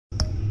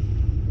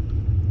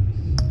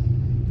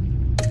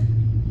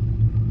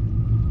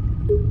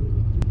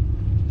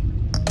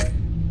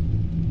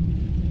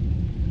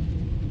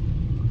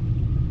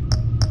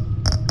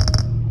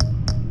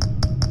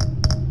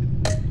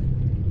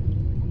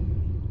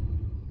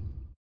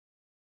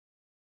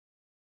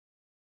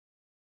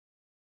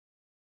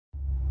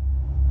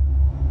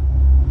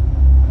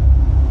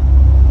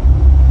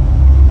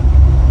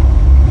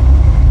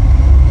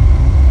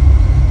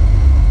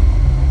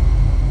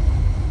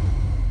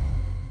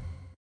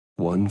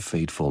One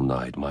fateful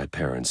night, my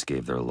parents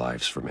gave their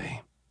lives for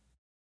me.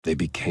 They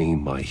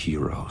became my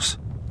heroes,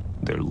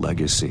 their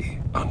legacy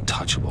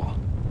untouchable.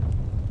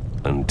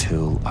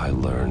 Until I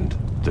learned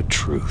the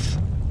truth.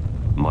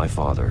 My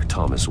father,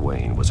 Thomas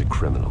Wayne, was a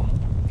criminal.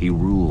 He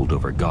ruled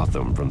over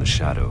Gotham from the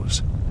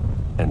shadows.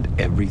 And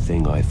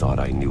everything I thought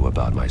I knew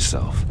about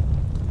myself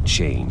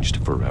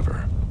changed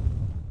forever.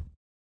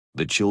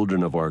 The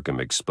children of Arkham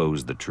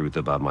exposed the truth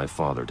about my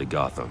father to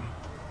Gotham.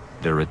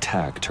 Their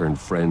attack turned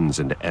friends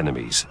into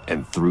enemies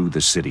and threw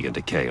the city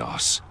into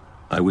chaos.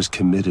 I was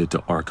committed to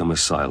Arkham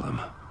Asylum,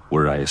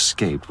 where I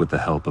escaped with the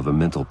help of a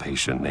mental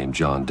patient named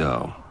John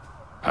Doe.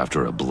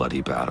 After a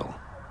bloody battle,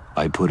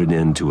 I put an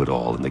end to it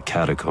all in the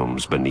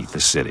catacombs beneath the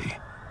city.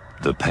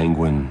 The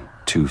Penguin,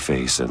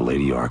 Two-Face, and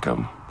Lady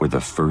Arkham were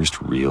the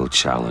first real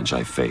challenge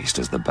I faced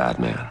as the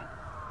Batman,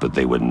 but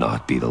they would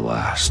not be the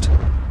last.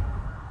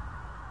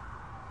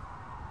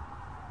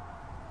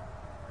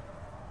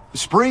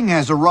 Spring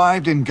has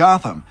arrived in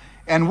Gotham,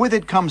 and with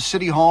it comes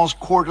City Hall's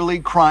quarterly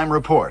crime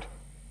report.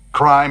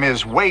 Crime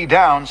is way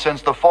down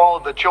since the fall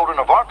of the Children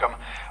of Arkham,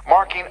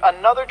 marking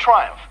another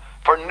triumph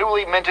for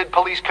newly minted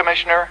Police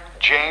Commissioner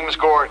James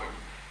Gordon.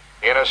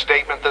 In a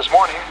statement this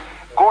morning,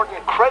 Gordon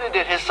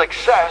credited his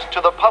success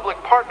to the public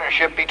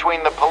partnership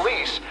between the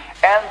police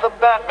and the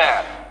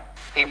Batman.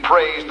 He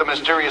praised the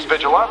mysterious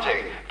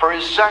vigilante for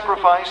his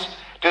sacrifice,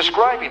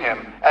 describing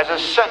him as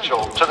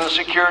essential to the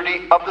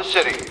security of the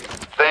city.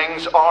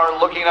 Things are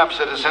looking up,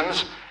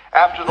 citizens.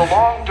 After the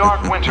long,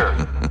 dark winter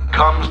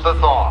comes the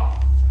thaw.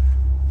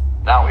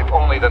 Now, if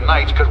only the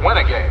Knights could win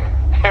a game,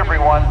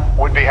 everyone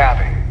would be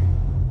happy.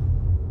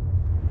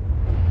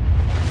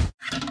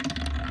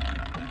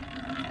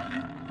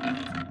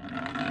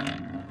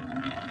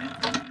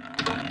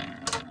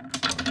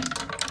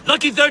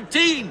 Lucky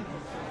 13!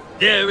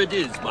 There it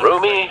is, my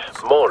Rumi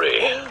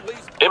Mori,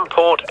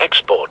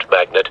 import-export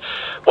magnate,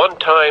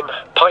 one-time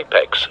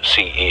Pipex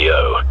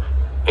CEO,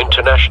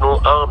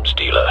 international arms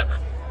dealer.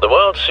 The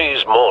world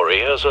sees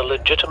Mori as a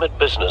legitimate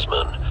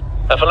businessman,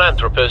 a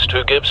philanthropist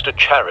who gives to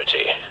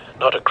charity,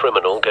 not a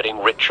criminal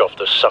getting rich off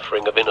the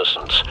suffering of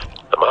innocence.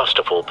 A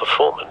masterful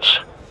performance.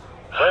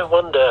 I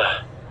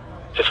wonder,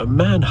 if a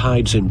man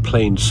hides in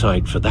plain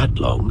sight for that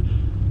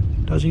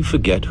long, does he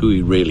forget who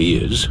he really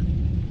is?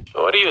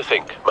 What do you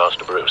think,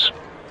 Master Bruce?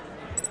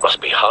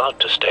 Must be hard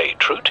to stay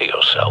true to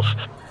yourself.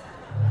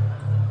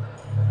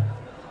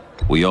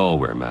 We all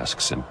wear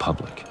masks in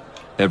public.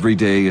 Every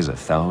day is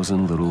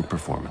 1,000 little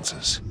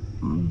performances.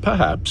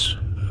 Perhaps,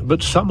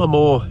 but some are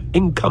more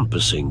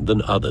encompassing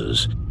than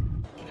others.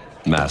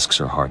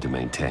 Masks are hard to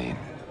maintain.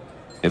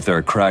 If there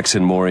are cracks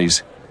in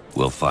Mori's,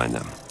 we'll find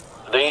them.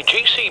 The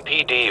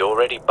GCPD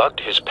already bugged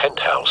his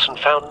penthouse and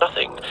found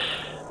nothing,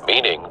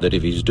 meaning that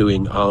if he's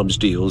doing arms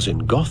deals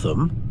in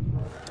Gotham...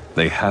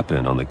 They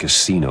happen on the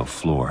casino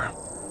floor.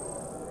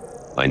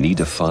 I need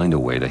to find a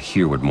way to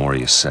hear what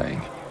Mori is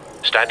saying.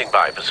 Standing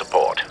by for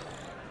support.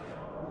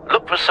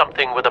 Look for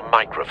something with a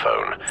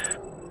microphone.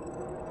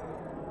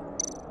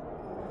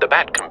 The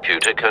Bat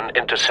computer can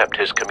intercept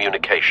his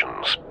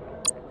communications.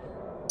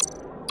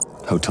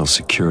 Hotel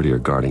security are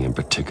guarding him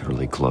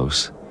particularly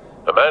close.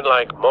 A man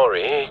like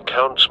Mori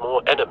counts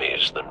more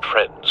enemies than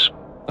friends.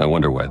 I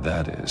wonder why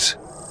that is.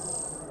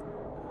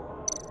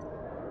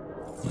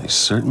 He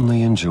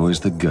certainly enjoys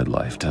the good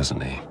life,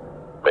 doesn't he?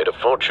 Made a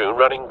fortune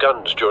running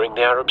guns during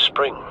the Arab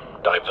Spring.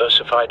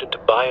 Diversified into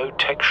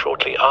biotech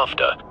shortly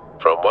after.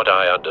 From what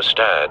I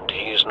understand,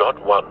 he's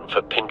not one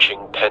for pinching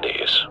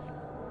pennies.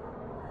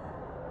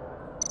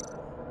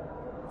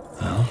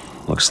 Well,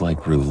 looks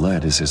like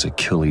roulette is his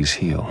Achilles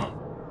heel.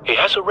 He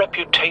has a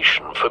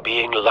reputation for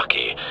being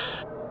lucky,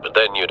 but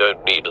then you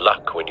don't need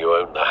luck when you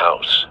own the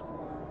house.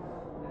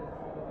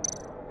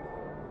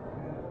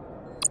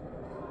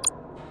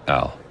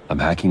 Al, I'm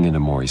hacking into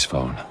Mori's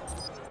phone.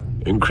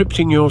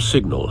 Encrypting your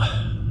signal.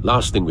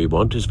 Last thing we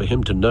want is for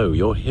him to know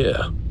you're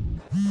here.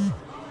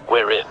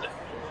 We're in.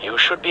 You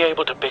should be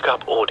able to pick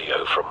up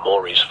audio from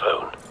Mori's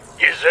phone.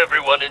 Is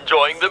everyone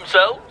enjoying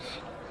themselves?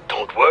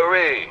 Don't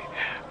worry.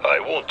 I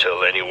won't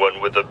tell anyone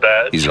with a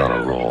badge. He's on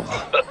a roll.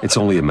 It's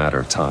only a matter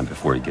of time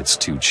before he gets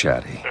too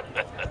chatty.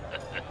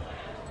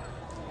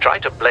 Try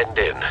to blend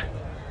in.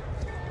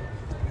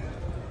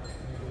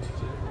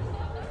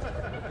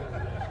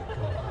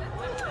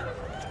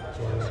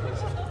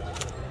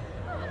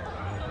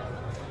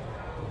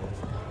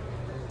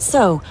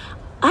 So,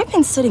 I've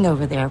been sitting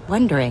over there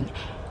wondering,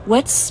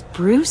 what's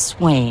Bruce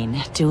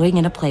Wayne doing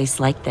in a place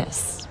like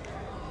this?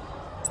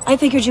 I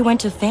figured you went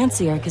to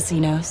fancier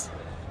casinos.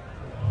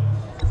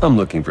 I'm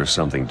looking for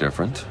something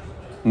different.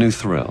 New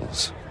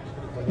thrills.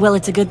 Well,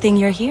 it's a good thing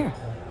you're here.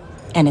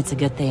 And it's a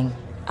good thing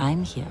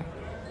I'm here.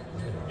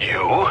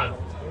 You?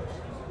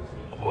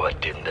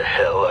 What in the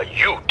hell are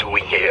you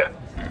doing here?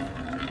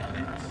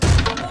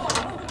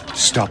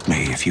 Stop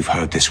me if you've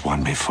heard this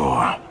one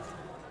before.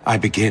 I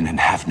begin and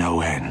have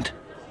no end.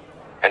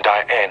 And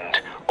I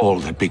end all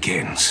that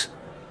begins.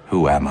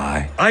 Who am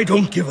I? I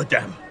don't give a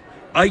damn.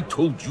 I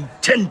told you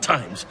 10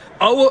 times.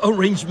 Our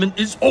arrangement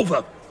is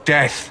over.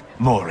 Death,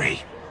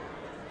 Mori.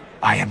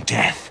 I am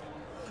death.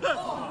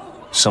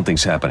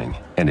 Something's happening,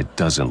 and it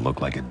doesn't look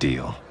like a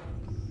deal.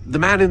 The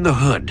man in the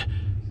hood.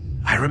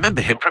 I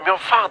remember him from your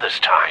father's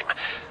time.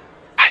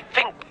 I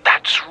think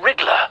that's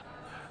Riddler.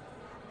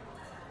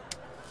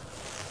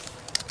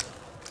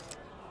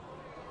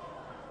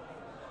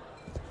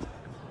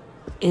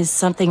 Is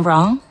something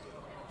wrong?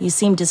 You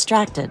seem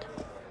distracted.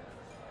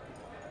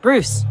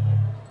 Bruce.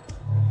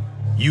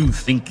 You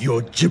think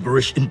your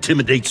gibberish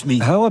intimidates me?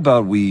 How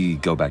about we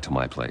go back to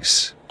my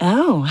place?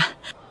 Oh.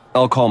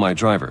 I'll call my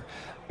driver.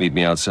 Meet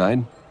me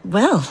outside?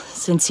 Well,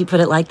 since you put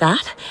it like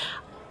that.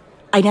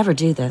 I never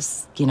do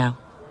this, you know.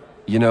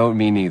 You know,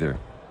 me neither.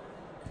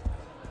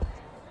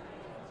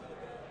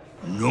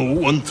 No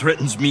one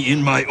threatens me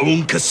in my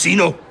own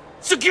casino.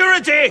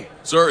 Security!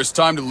 Sir, it's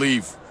time to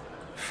leave.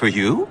 For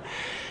you?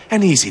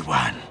 An easy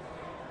one.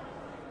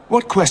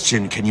 What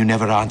question can you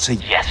never answer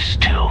yes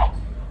to?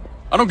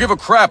 I don't give a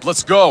crap,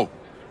 let's go.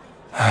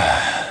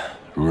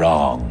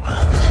 Wrong.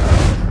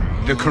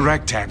 The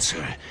correct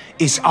answer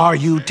is, are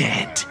you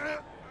dead?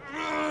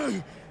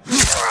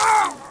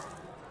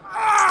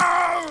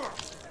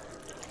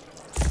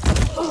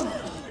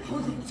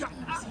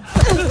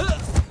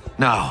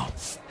 Now,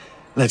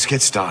 let's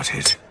get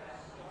started.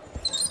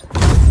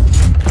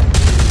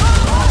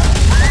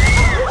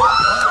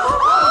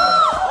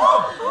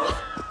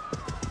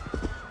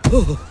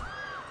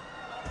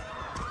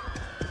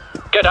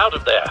 Get out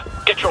of there.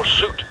 Get your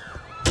suit.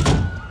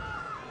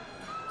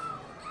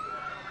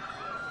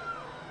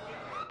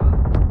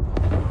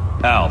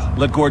 Al,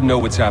 let Gordon know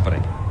what's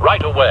happening.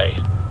 Right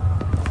away.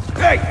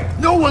 Hey,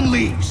 no one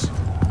leaves!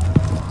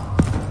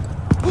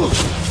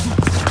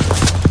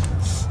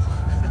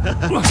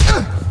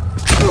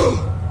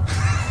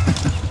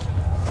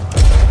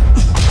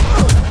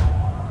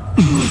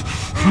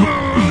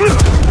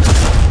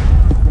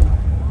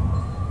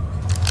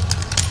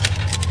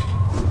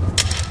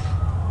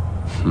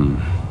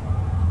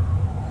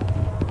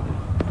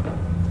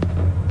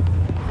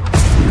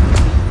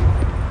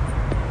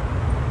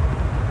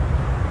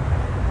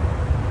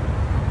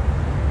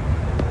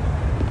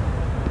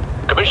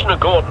 Commissioner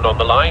Gordon on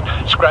the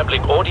line.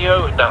 Scrambling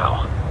audio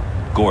now.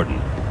 Gordon.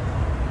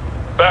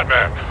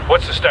 Batman,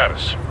 what's the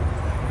status?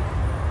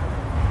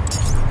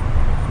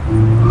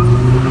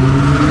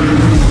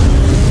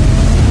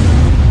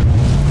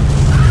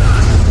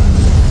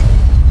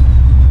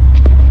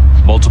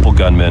 Multiple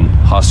gunmen,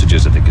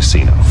 hostages at the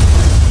casino.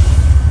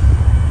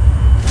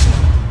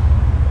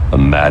 A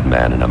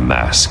madman in a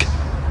mask.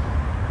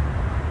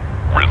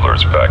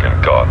 Riddler's back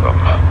in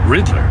Gotham.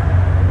 Riddler?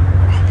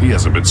 He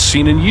hasn't been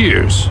seen in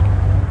years.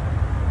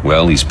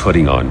 Well, he's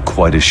putting on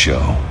quite a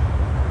show.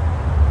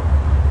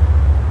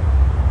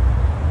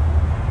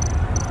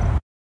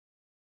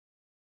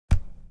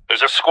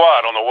 There's a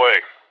squad on the way.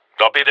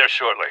 I'll be there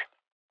shortly.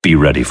 Be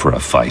ready for a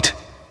fight.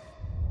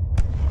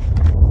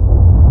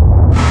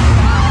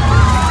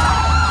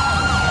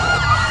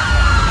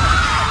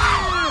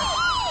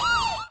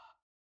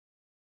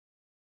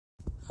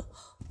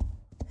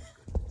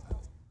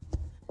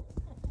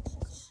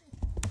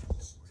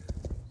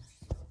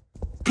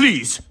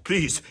 Please,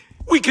 please,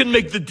 we can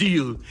make the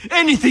deal.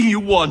 Anything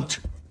you want.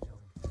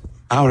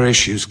 Our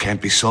issues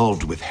can't be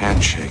solved with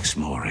handshakes,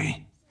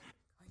 Maury.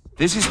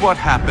 This is what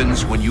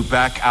happens when you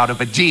back out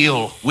of a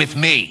deal with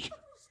me.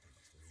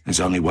 There's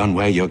only one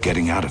way you're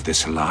getting out of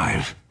this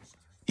alive.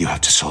 You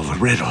have to solve a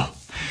riddle.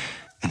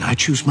 And I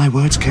choose my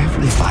words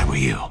carefully if I were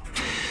you.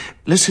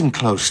 Listen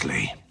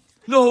closely.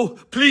 No,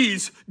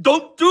 please,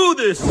 don't do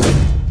this!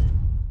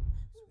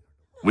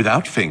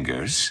 Without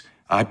fingers,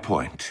 I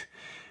point.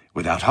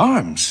 Without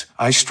arms,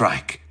 I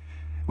strike.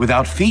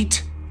 Without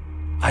feet,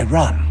 I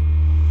run.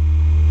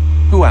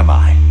 Who am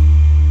I?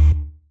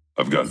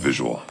 I've got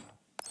visual.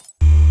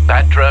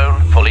 That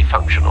drone fully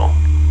functional.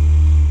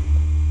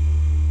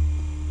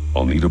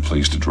 I'll need a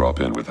place to drop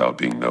in without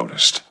being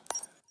noticed.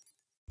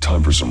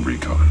 Time for some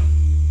recon.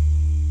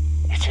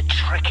 It's a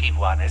tricky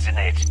one, isn't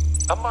it?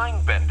 A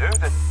mind bender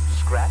that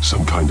scratches...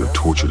 Some kind of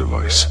torture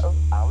device.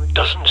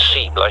 Doesn't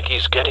seem like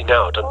he's getting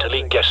out until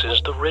he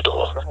guesses the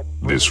riddle.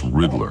 This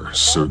Riddler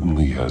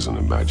certainly has an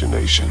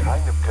imagination.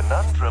 Kind of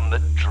conundrum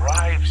that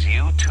drives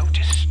you to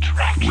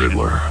distraction.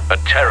 Riddler. A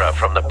terror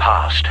from the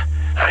past.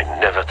 I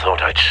never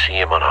thought I'd see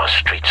him on our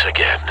streets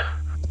again.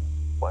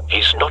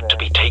 He's not to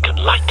be taken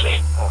lightly.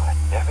 Oh,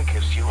 it never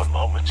gives you a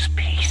moment's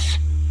peace.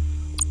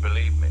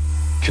 Believe me.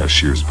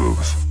 Cashier's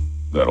booth.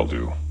 That'll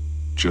do.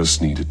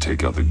 Just need to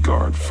take out the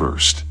guard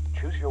first.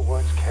 Choose your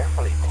words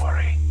carefully,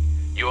 Maury.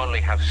 You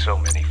only have so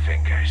many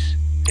fingers.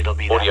 It'll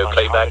be Audio that much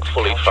playback harder to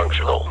fully count your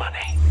functional. blood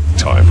money.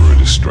 Time for a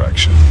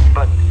distraction.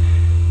 But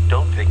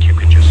don't think you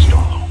can just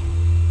stall.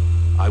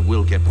 I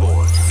will get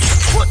bored.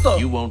 What the?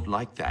 You won't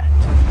like that.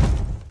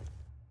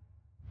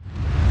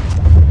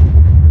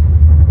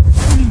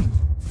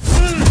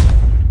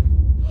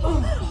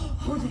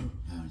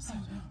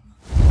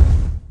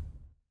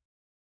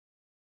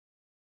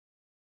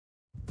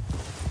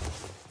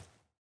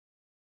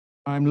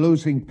 I'm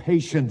losing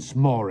patience,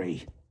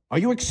 Maury. Are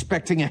you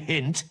expecting a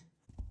hint?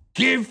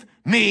 Give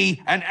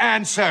me an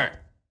answer!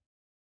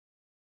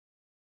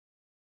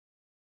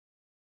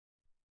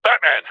 Batman!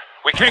 Batman.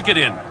 We Can't get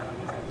in.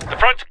 The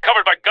front's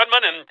covered by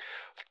gunmen, and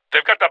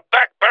they've got the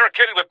back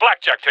barricaded with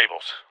blackjack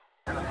tables.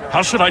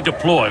 How should I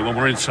deploy when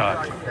we're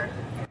inside?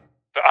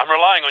 I'm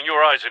relying on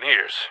your eyes and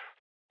ears.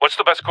 What's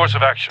the best course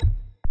of action?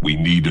 We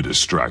need a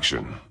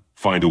distraction.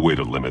 Find a way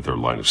to limit their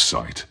line of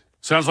sight.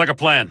 Sounds like a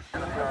plan.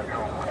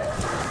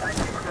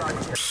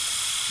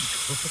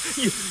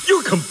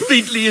 You're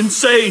completely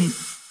insane!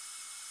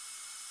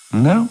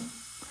 No,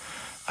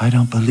 I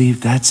don't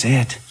believe that's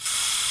it.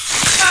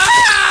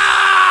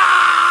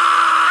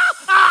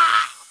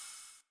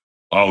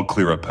 I'll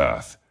clear a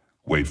path.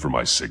 Wait for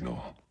my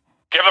signal.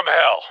 Give him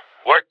hell.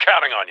 We're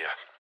counting on you.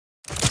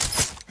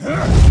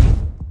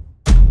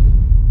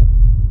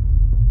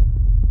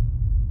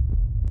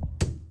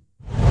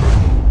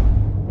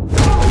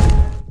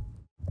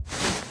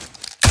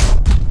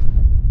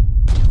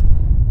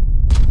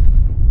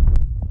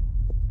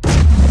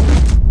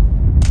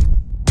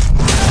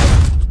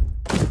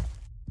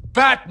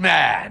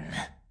 Batman!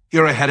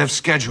 You're ahead of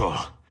schedule.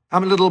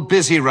 I'm a little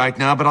busy right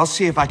now, but I'll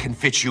see if I can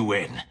fit you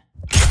in.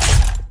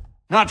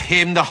 Not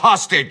him, the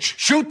hostage!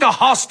 Shoot the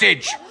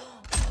hostage!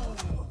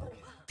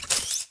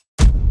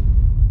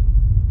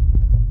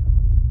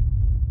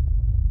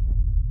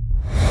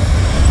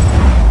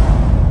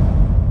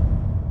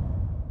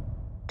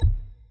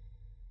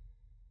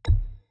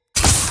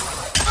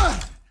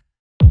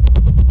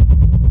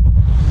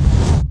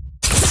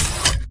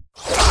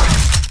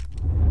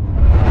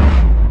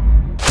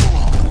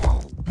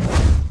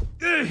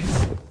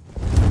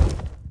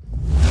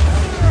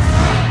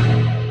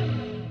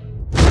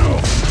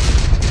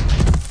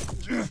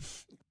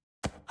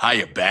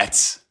 Hiya,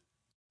 Bats.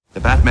 The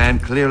Batman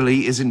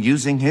clearly isn't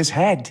using his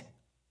head.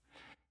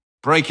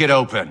 Break it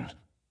open.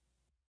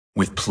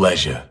 With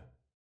pleasure.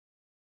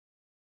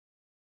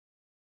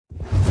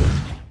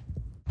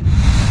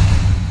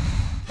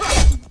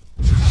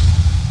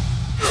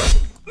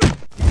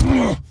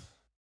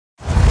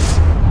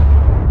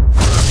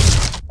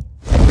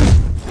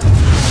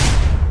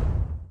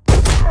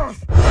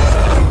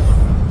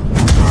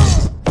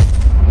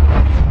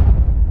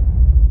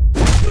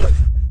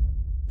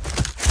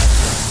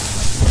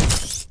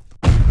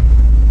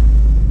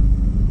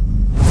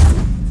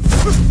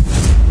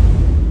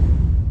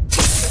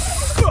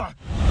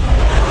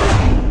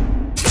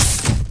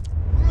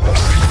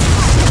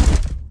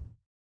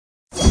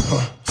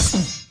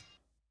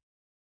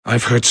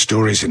 I've heard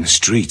stories in the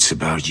streets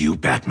about you,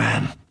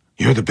 Batman.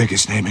 You're the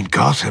biggest name in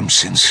Gotham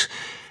since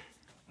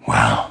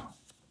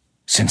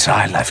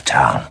I left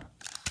town.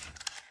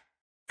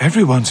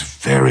 Everyone's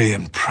very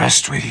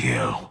impressed with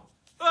you.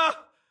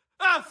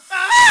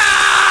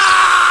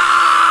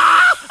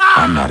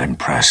 I'm not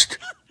impressed.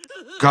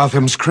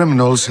 Gotham's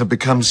criminals have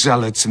become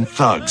zealots and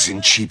thugs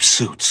in cheap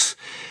suits.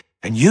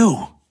 And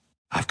you,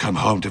 I've come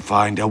home to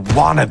find a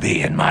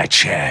wannabe in my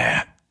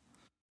chair.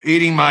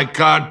 Eating my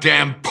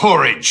goddamn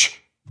porridge.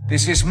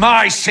 This is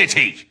my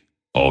city!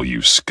 All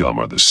you scum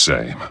are the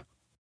same.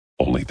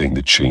 Only thing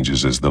that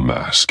changes is the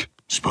mask.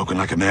 Spoken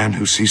like a man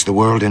who sees the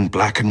world in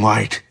black and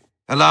white.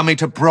 Allow me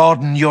to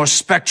broaden your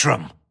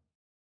spectrum.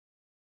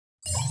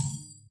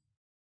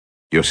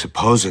 You're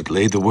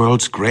supposedly the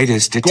world's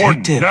greatest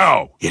detective. Gordon,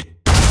 now!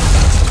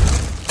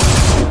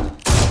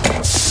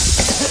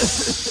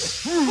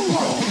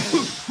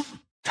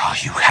 Oh,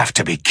 you have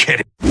to be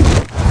kidding.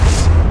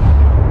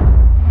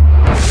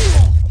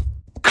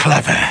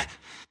 Clever,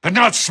 but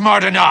not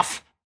smart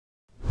enough.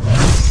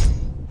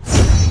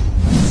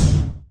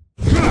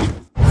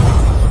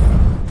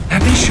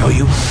 Let me show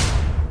you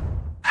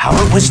how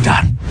it was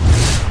done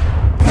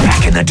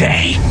back in the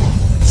day.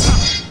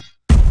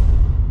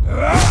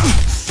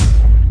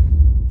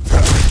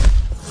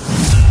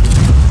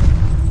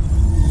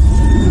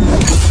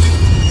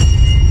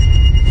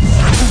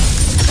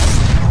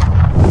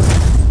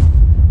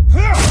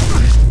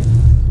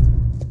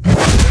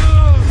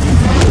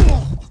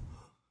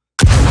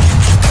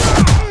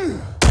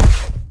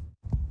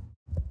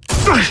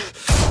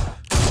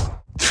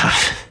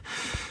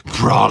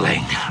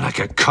 Brawling like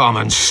a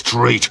common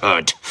street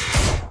hood.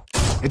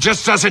 It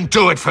just doesn't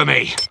do it for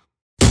me.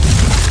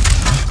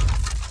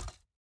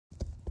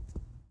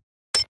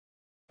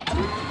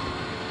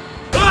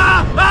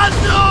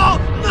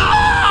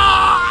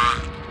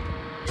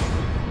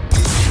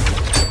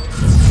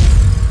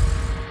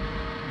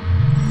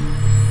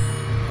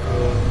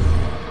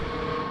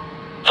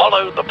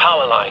 Follow the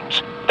power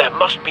lines. There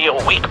must be a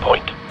weak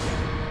point.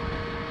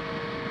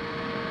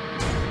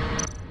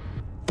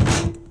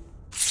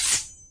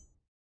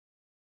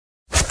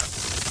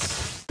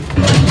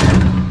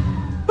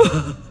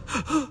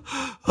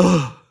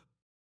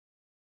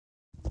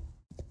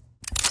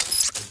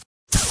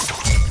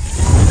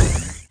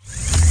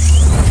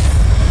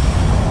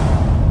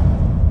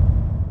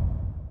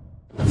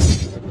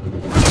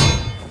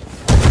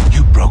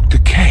 You broke the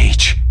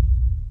cage.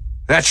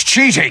 That's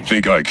cheating!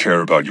 Think I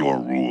care about your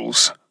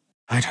rules?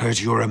 I'd heard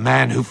you were a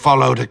man who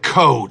followed a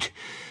code.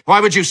 Why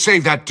would you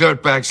save that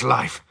dirtbag's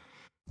life?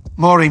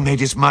 Maury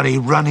made his money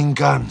running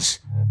guns,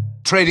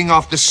 trading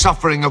off the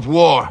suffering of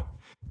war.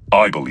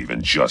 I believe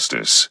in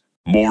justice.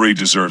 Mori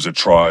deserves a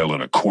trial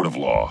in a court of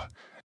law.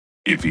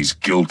 If he's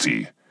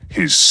guilty,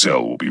 his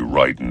cell will be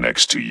right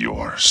next to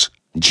yours.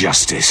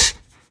 Justice.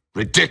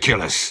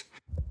 Ridiculous.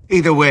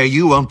 Either way,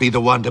 you won't be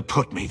the one to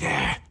put me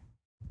there.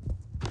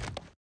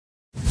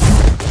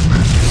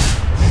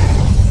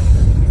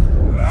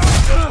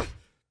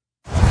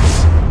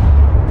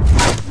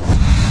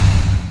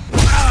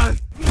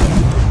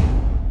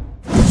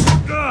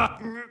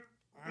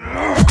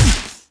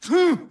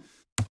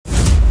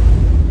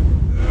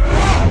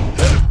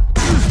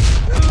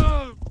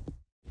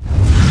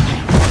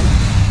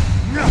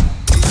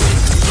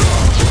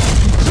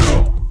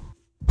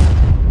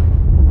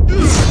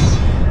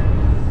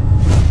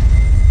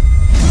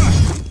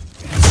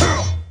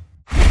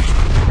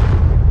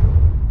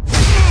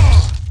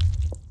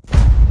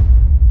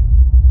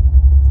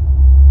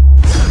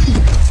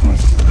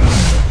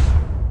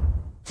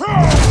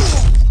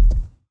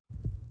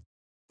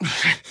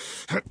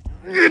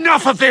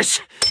 Enough of this!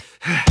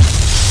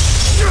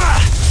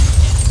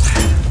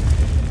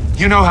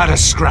 You know how to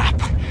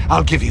scrap.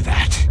 I'll give you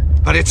that.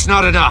 But it's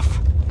not enough.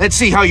 Let's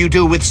see how you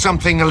do with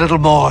something a little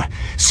more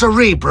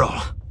cerebral.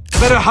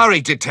 Better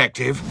hurry,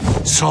 detective.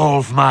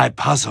 Solve my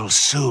puzzle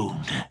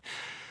soon.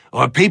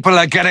 Or people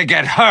are gonna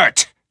get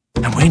hurt.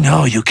 And we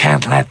know you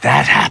can't let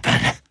that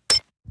happen.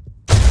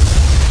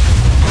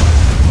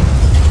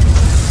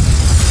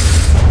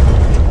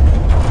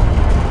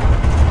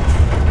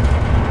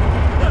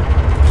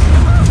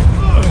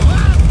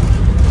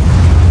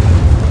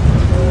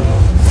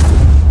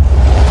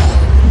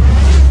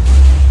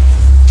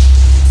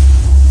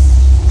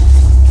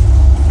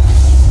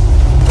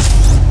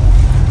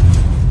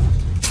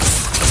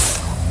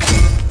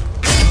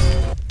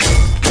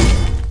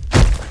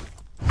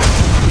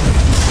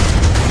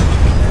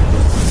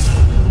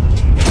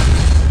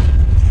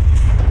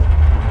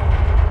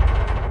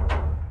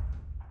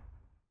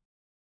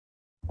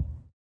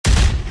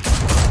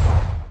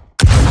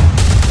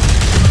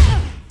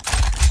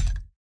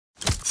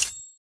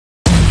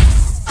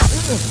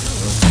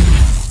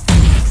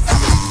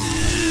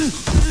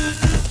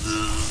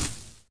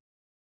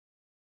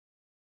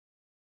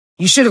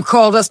 You should have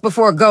called us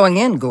before going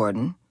in,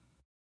 Gordon.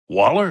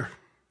 Waller?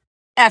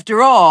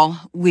 After all,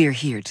 we're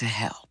here to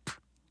help.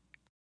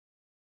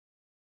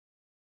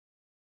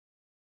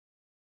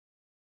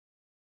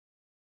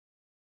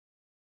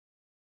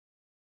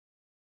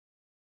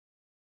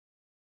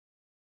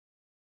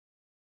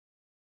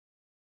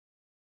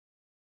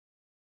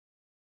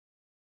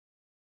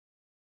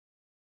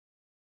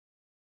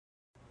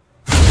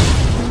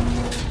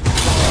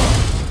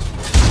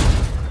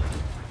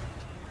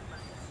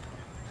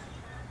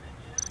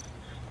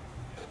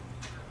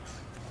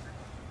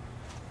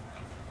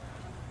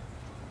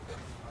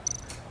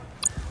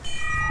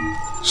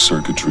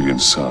 Circuitry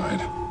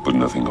inside, but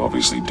nothing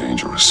obviously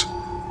dangerous.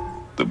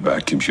 The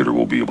back computer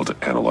will be able to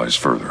analyze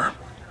further.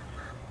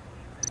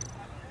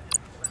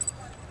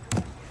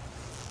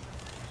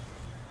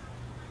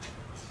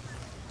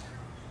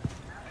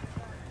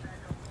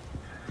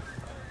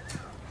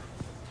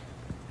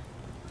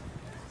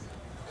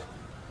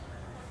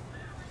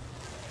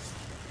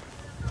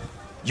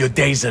 Your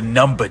days are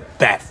numbered,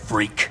 bat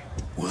freak.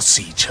 We'll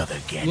see each other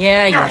again.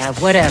 Yeah,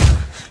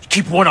 whatever.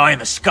 Keep one eye in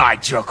the sky,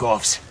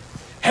 jerk-offs.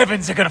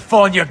 Heavens are gonna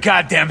fall on your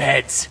goddamn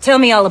heads. Tell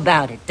me all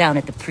about it down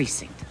at the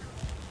precinct.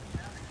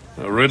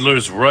 The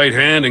Riddler's right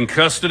hand in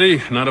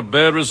custody. Not a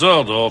bad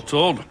result, all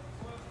told.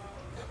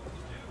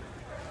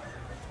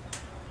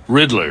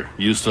 Riddler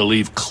used to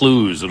leave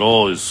clues at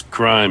all his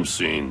crime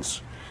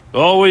scenes.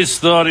 Always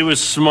thought he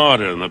was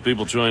smarter than the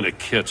people trying to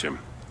catch him.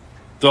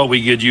 Thought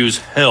we could use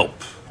help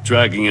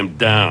dragging him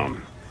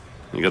down.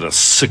 He got a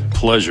sick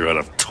pleasure out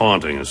of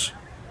taunting us.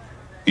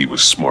 He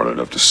was smart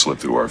enough to slip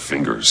through our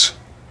fingers.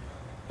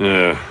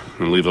 Yeah,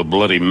 and leave a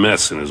bloody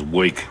mess in his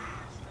wake.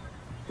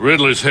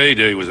 Riddler's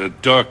heyday was a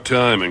dark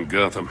time in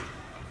Gotham.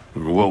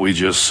 And for what we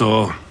just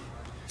saw,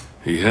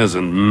 he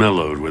hasn't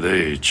mellowed with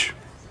age.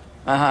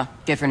 Uh-huh.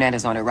 Get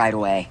Fernandez on it right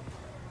away.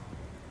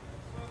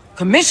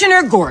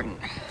 Commissioner Gordon.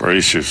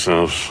 Brace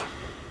yourselves.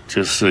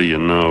 Just so you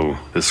know,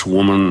 this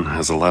woman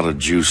has a lot of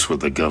juice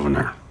with the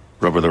governor.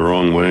 Rub her the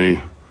wrong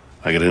way,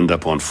 I could end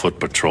up on foot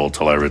patrol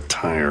till I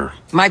retire.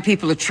 My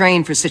people are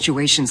trained for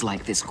situations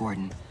like this,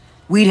 Gordon.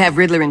 We'd have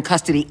Riddler in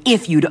custody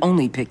if you'd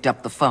only picked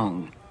up the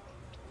phone.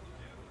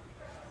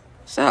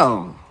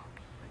 So,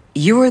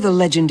 you're the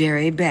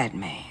legendary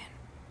Batman.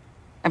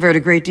 I've heard a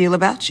great deal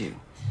about you.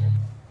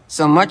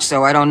 So much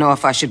so, I don't know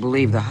if I should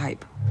believe the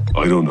hype.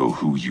 I don't know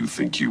who you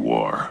think you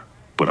are,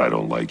 but I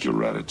don't like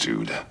your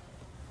attitude.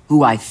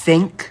 Who I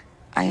think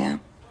I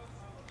am?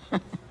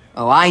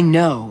 Oh, I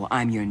know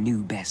I'm your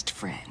new best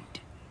friend.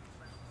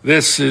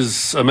 This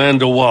is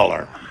Amanda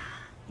Waller,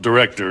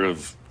 director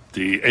of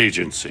the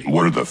agency.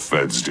 What are the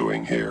feds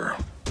doing here?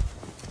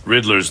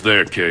 Riddler's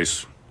their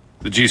case.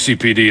 The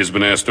GCPD has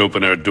been asked to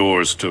open our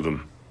doors to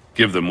them.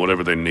 Give them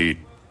whatever they need.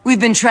 We've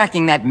been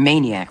tracking that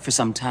maniac for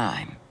some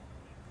time.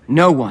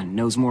 No one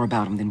knows more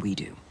about him than we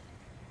do.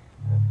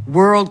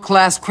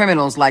 World-class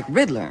criminals like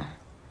Riddler,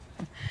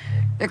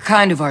 they're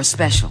kind of our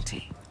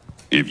specialty.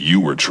 If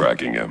you were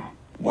tracking him,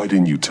 why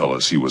didn't you tell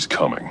us he was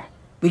coming?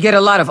 We get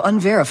a lot of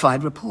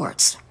unverified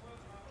reports.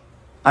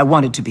 I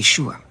wanted to be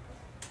sure.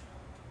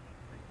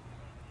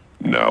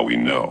 Now we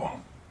know.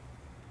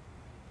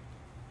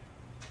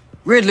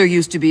 Riddler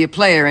used to be a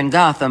player in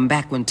Gotham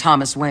back when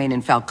Thomas Wayne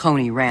and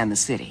Falcone ran the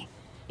city.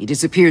 He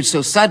disappeared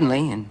so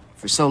suddenly and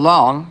for so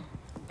long,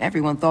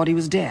 everyone thought he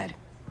was dead.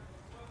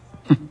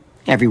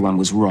 Everyone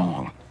was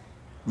wrong.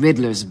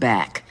 Riddler's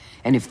back,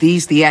 and if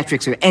these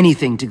theatrics are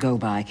anything to go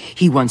by,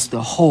 he wants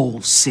the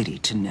whole city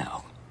to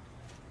know.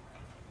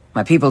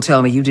 My people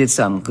tell me you did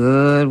some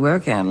good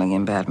work handling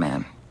him,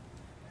 Batman.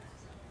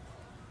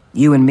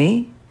 You and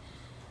me?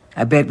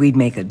 I bet we'd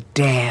make a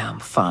damn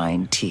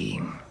fine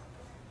team.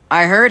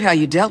 I heard how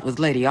you dealt with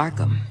Lady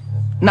Arkham.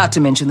 Not to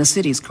mention the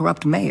city's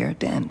corrupt mayor,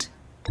 Dent.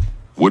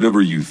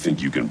 Whatever you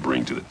think you can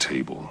bring to the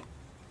table,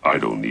 I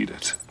don't need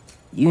it.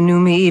 You knew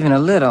me even a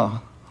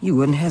little, you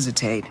wouldn't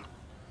hesitate.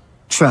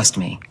 Trust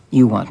me,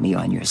 you want me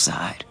on your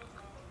side.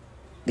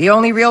 The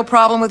only real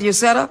problem with your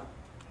setup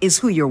is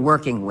who you're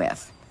working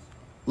with.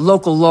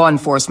 Local law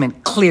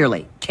enforcement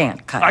clearly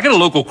can't cut it. I got a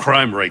local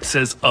crime rate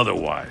says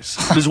otherwise.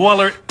 Ms.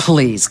 Waller...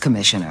 Please,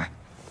 Commissioner.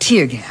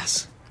 Tear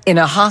gas. In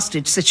a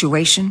hostage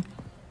situation,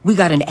 we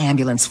got an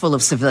ambulance full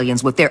of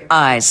civilians with their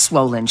eyes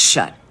swollen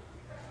shut.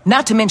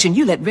 Not to mention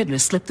you let Riddler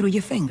slip through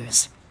your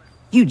fingers.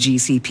 You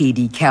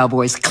GCPD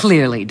cowboys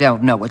clearly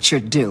don't know what you're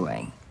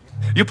doing.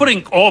 You're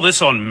putting all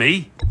this on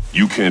me?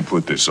 You can't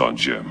put this on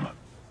Jim.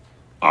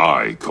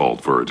 I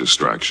called for a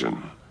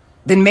distraction.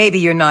 Then maybe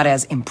you're not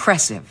as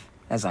impressive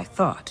as I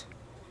thought.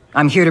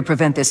 I'm here to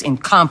prevent this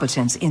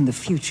incompetence in the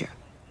future.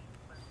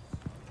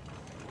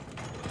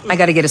 I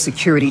gotta get a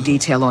security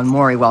detail on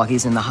Mori while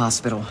he's in the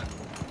hospital.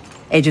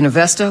 Agent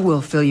Avesta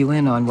will fill you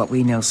in on what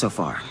we know so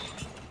far,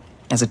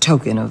 as a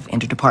token of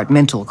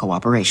interdepartmental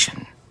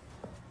cooperation.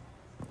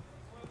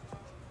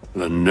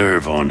 The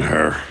nerve on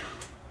her.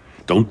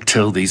 Don't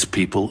tell these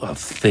people a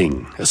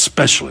thing,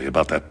 especially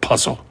about that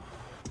puzzle.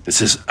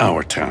 This is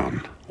our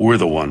town. We're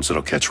the ones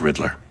that'll catch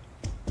Riddler.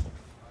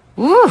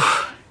 Woo!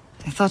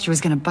 I thought you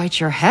was gonna bite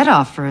your head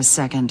off for a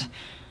second.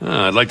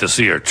 I'd like to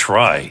see her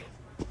try.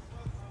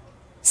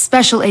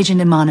 Special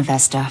Agent Iman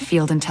Avesta,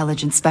 Field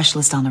Intelligence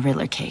Specialist on the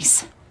Riddler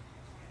case.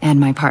 And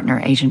my partner,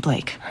 Agent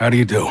Blake. How do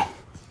you do?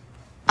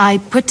 I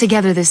put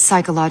together this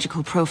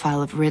psychological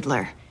profile of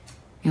Riddler.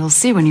 You'll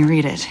see when you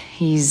read it.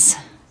 He's...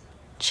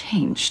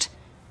 changed.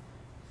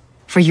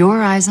 For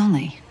your eyes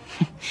only,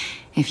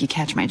 if you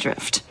catch my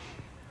drift.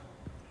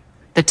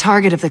 The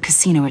target of the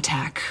casino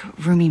attack,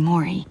 Rumi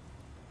Mori.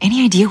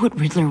 Any idea what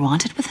Riddler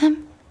wanted with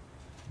him?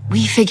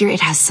 We figure it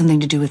has something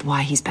to do with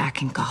why he's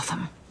back in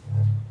Gotham.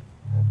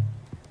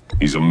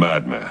 He's a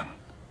madman.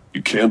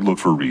 You can't look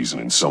for reason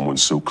in someone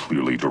so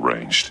clearly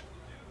deranged.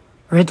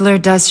 Riddler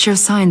does show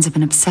signs of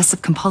an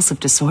obsessive-compulsive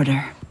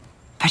disorder,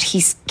 but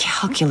he's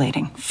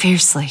calculating,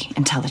 fiercely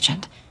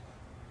intelligent.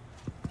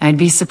 I'd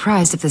be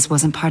surprised if this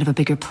wasn't part of a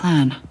bigger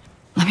plan.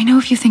 Let me know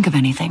if you think of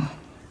anything.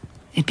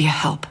 It'd be a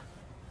help.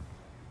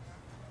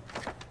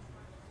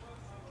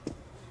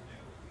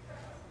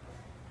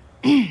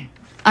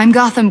 I'm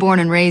Gotham born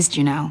and raised,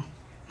 you know.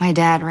 My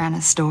dad ran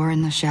a store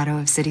in the shadow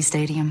of City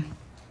Stadium.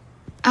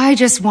 I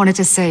just wanted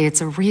to say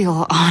it's a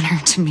real honor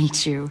to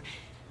meet you.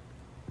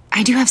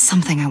 I do have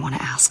something I want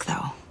to ask,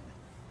 though.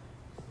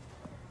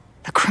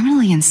 The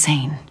criminally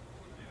insane.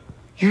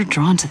 You're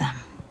drawn to them,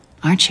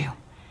 aren't you?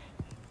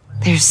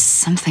 There's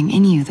something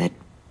in you that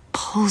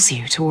pulls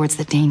you towards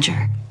the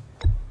danger.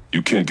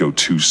 You can't go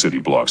 2 city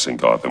blocks in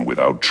Gotham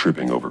without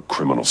tripping over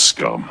criminal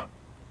scum.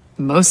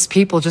 Most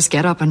people just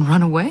get up and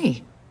run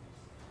away.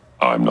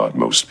 I'm not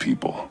most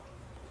people.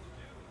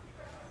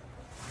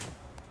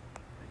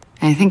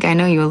 I think I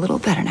know you a little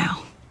better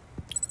now.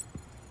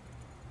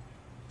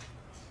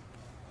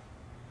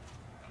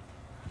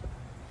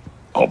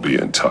 I'll be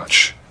in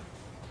touch.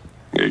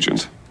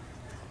 Agent.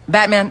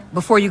 Batman,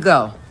 before you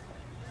go,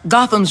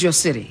 Gotham's your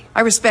city.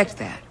 I respect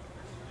that.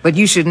 But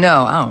you should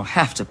know I don't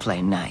have to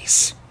play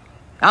nice.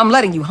 I'm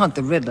letting you hunt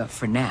the Riddler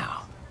for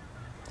now.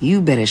 You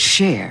better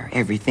share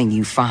everything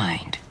you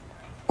find.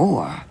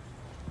 Or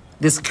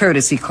this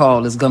courtesy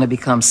call is gonna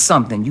become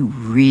something you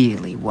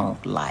really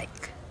won't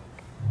like.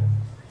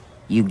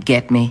 You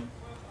get me?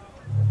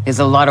 There's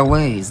a lot of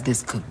ways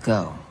this could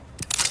go.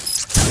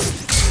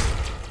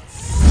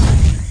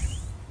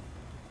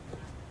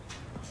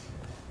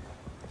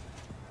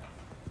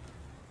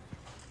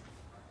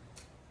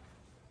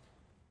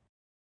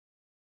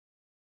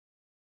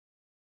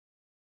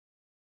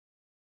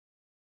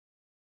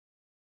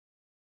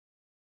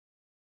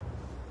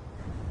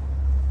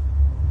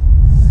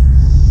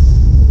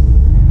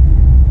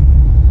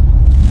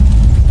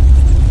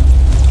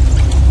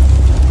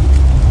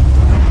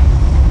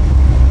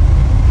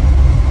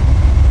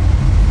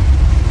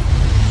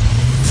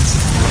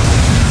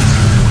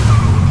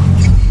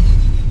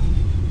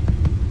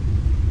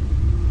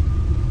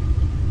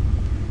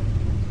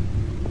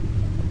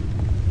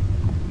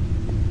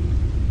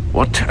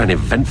 What an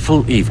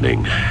eventful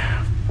evening.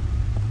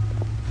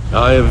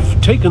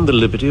 I've taken the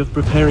liberty of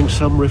preparing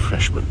some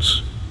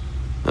refreshments.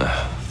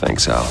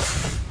 Thanks, Al.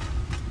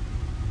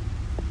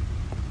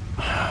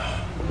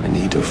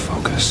 need to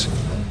focus.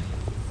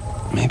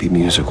 Maybe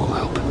music will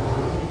help.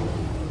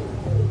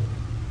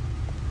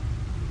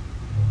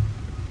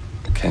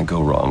 Can't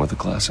go wrong with the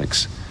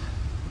classics.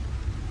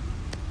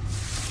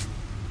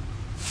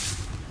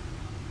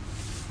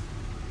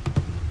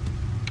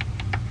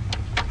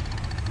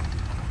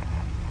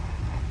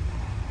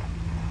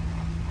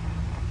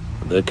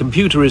 The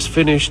computer is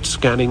finished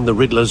scanning the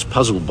Riddler's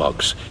puzzle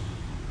box.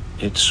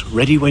 It's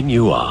ready when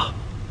you are.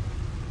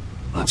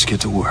 Let's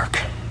get to work.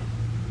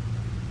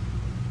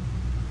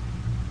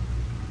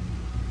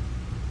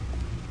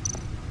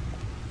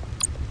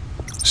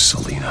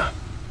 Selina.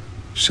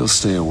 She'll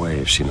stay away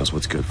if she knows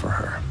what's good for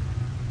her.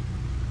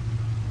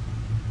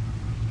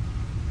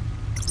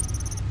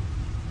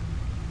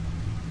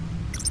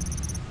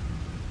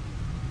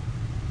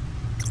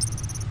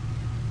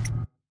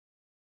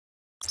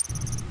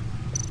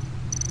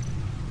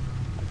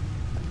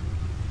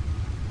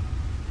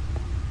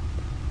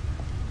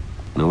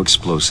 No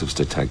explosives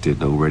detected,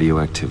 no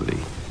radioactivity.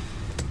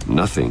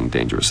 Nothing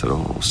dangerous at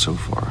all so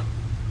far.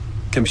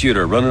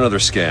 Computer, run another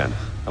scan.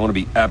 I want to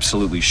be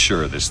absolutely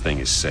sure this thing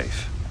is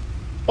safe.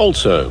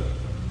 Also,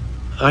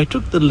 I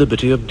took the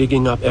liberty of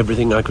digging up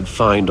everything I could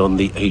find on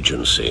the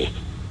agency.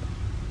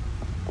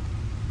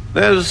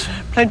 There's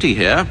plenty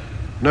here.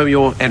 Know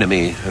your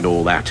enemy and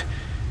all that.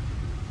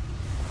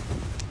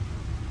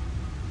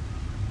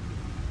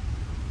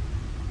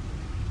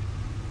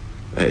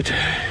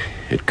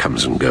 It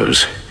comes and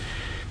goes.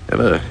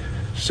 Ever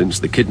since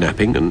the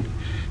kidnapping and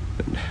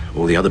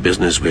all the other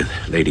business with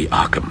Lady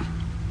Arkham.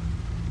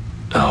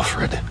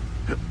 Alfred.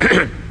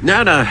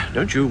 No,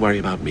 don't you worry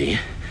about me.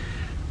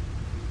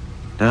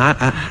 No,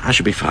 I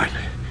should be fine.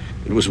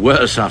 It was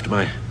worse after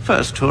my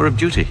first tour of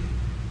duty.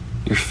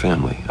 Your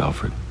family,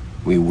 Alfred.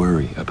 We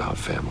worry about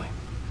family.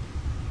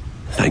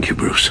 Thank you,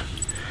 Bruce.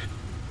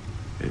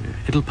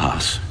 It'll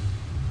pass.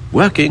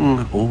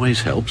 Working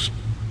always helps.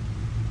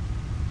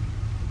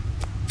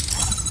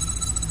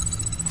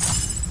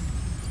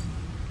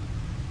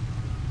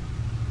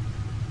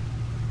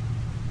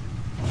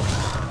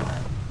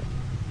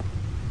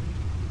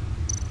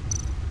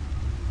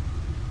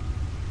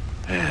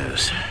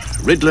 Yes.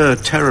 Riddler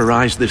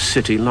terrorized this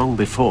city long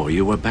before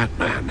you were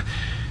Batman.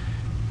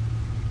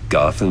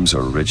 Gotham's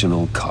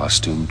original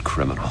costumed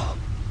criminal.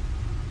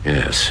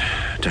 Yes.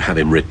 To have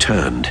him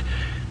returned,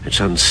 it's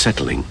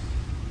unsettling.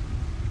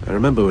 I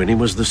remember when he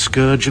was the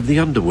scourge of the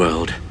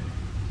underworld.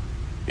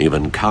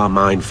 Even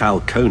Carmine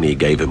Falcone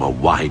gave him a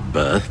wide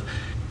berth.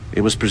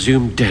 He was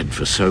presumed dead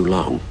for so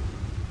long.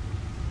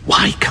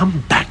 Why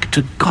come back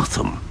to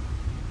Gotham?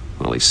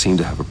 Well, he seemed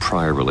to have a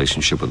prior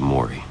relationship with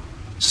Mori.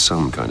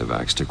 Some kind of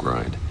axe to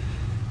grind.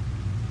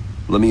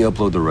 Let me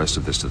upload the rest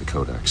of this to the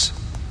Codex.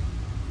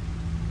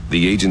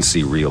 The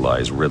agency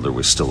realized Riddler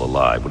was still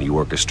alive when he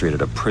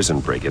orchestrated a prison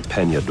break at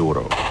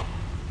Peñadoro.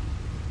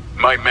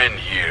 My men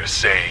here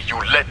say you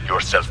let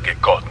yourself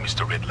get caught,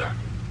 Mr. Riddler.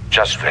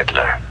 Just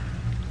Riddler.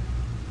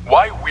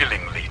 Why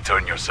willingly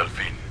turn yourself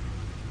in?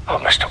 Oh,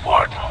 Mr.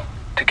 Warden,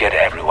 to get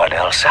everyone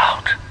else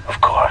out, of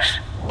course.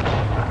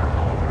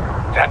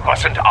 That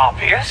wasn't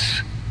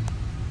obvious?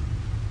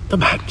 The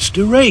man's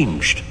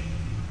deranged.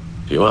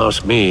 If you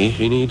ask me,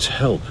 he needs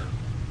help.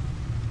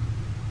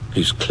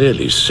 He's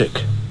clearly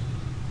sick.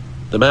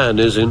 The man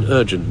is in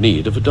urgent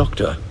need of a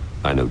doctor.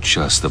 I know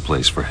just the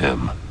place for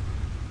him.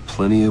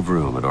 Plenty of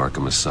room at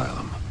Arkham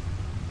Asylum.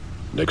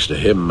 Next to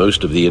him,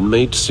 most of the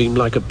inmates seem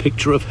like a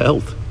picture of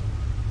health.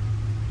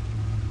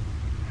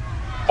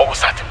 What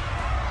was that?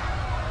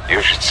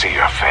 You should see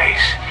your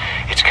face.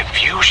 Its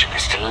confusion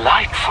is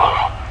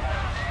delightful.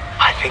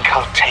 I think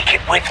I'll take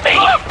it with me.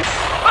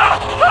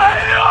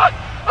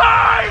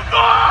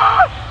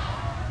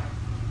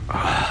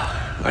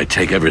 I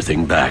take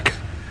everything back.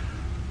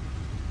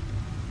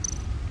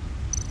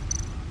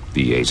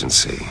 The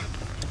agency.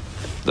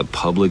 The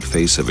public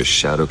face of a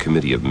shadow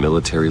committee of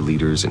military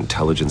leaders,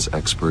 intelligence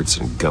experts,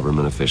 and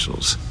government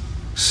officials.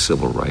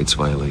 Civil rights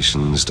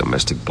violations,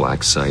 domestic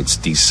black sites,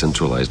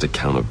 decentralized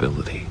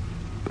accountability.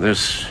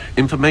 This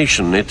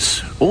information,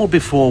 it's all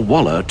before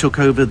Waller took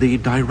over the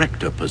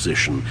director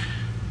position.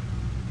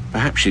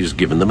 Perhaps she's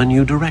given them a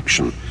new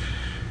direction.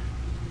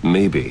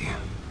 Maybe,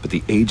 but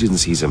the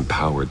agency's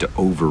empowered to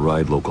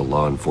override local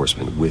law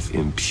enforcement with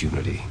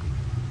impunity.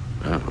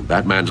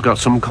 Batman's got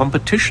some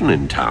competition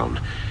in town.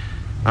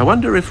 I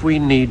wonder if we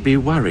need be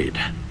worried.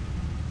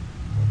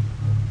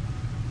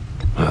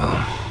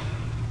 Well,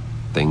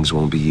 things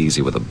won't be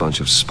easy with a bunch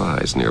of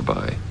spies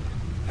nearby.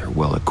 They're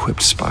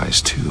well-equipped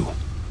spies, too.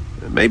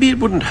 Maybe it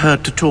wouldn't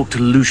hurt to talk to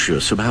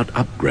Lucius about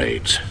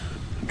upgrades.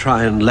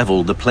 Try and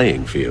level the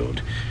playing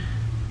field.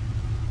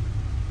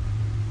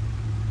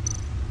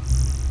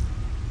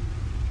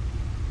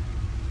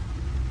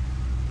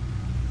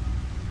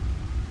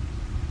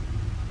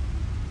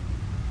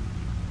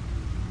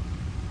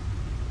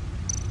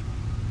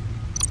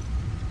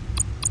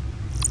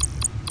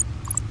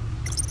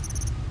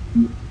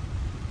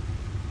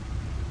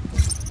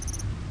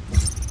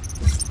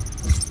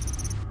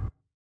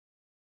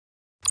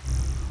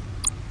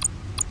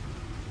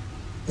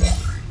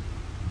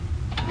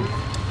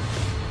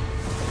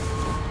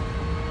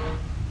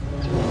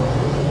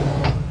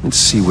 Let's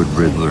see what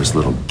Riddler's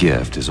little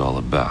gift is all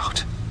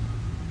about.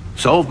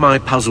 Solve my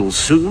puzzles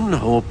soon,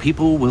 or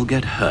people will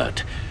get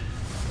hurt.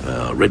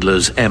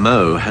 Riddler's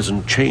MO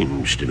hasn't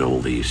changed in all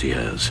these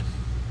years.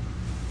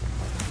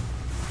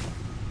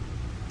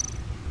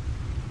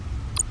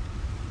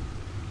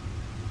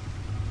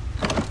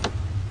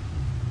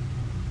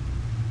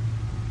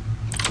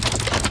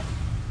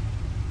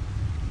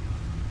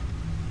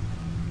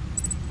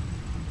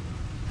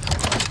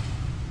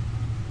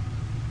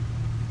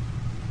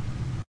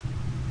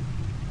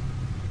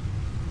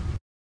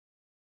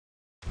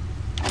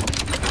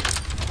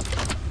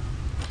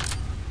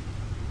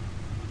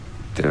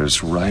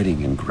 There's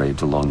writing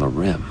engraved along the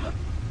rim.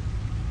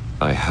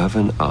 I have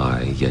an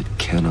eye, yet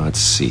cannot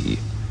see.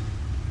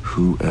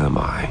 Who am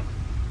I?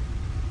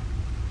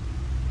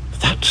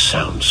 That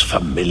sounds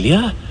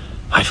familiar.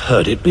 I've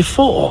heard it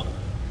before.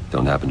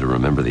 Don't happen to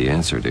remember the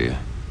answer, do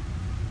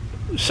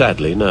you?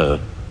 Sadly, no.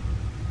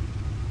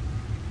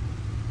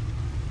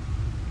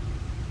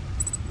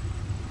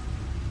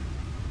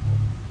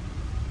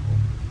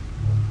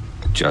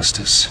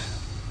 Justice.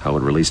 How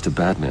it relates to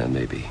Batman,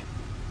 maybe.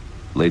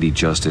 Lady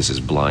Justice is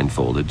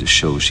blindfolded to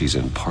show she's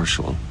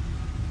impartial.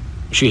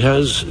 She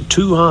has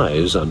 2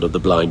 eyes under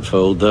the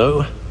blindfold,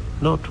 though,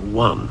 not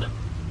 1.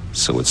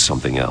 So it's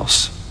something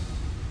else.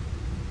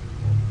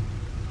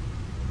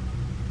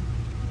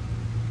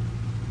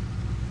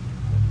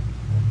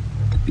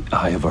 The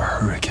eye of a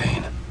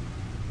hurricane.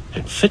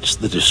 It fits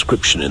the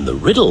description in the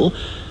riddle,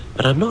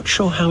 but I'm not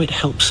sure how it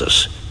helps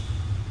us.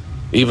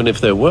 Even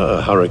if there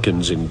were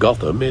hurricanes in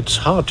Gotham, it's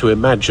hard to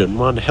imagine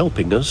one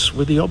helping us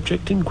with the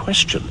object in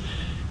question.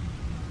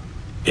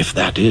 If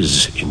that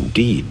is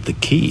indeed the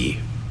key.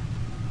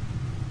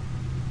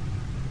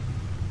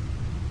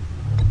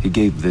 He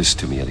gave this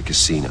to me at a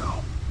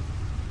casino.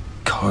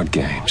 Card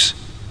games.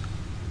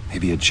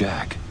 Maybe a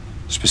jack.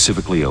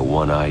 Specifically a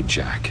one-eyed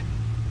jack.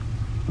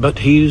 But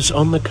he's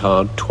on the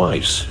card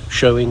twice,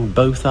 showing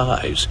both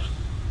eyes.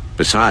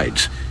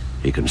 Besides,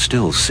 he can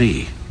still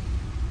see.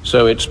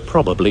 So it's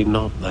probably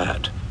not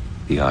that.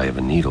 The eye of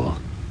a needle.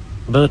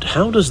 But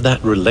how does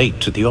that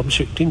relate to the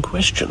object in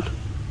question?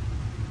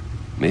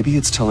 Maybe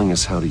it's telling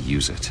us how to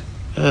use it.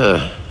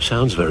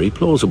 Sounds very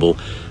plausible.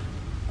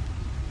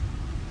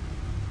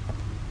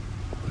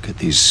 Look at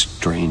these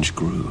strange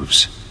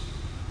grooves.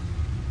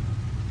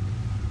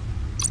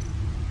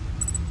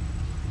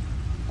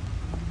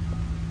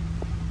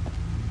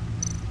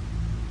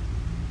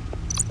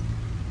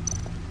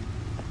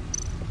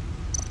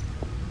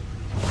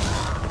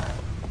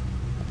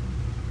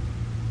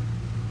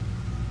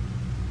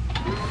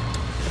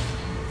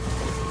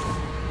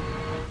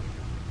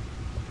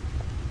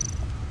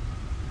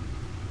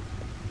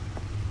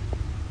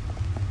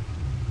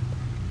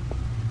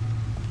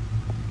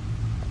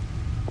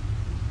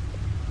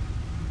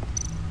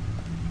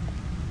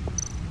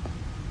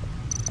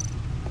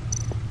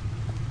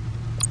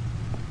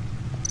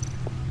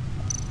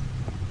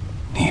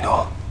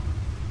 Needle.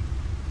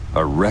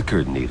 A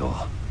record needle.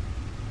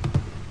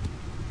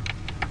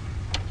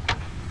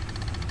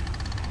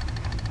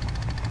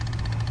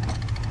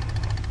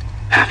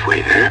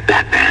 Halfway there,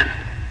 Batman.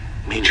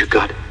 Means you've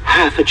got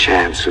half a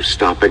chance of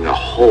stopping a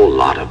whole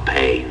lot of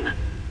pain.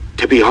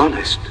 To be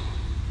honest,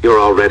 you're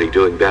already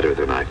doing better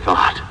than I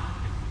thought.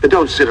 But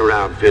don't sit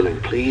around feeling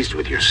pleased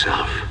with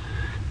yourself.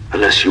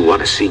 Unless you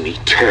want to see me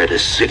tear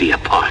this city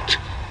apart.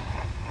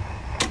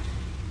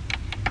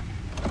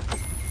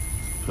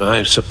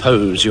 I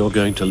suppose you're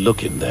going to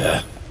look in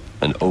there.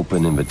 An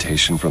open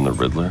invitation from the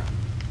Riddler?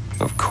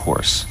 Of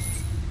course.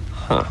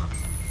 Huh.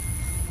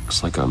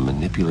 Looks like I'm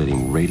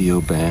manipulating radio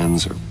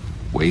bands or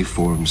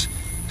waveforms.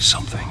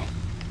 Something.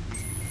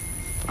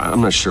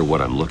 I'm not sure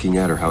what I'm looking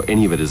at or how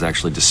any of it is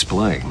actually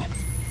displaying.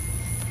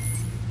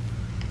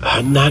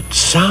 And that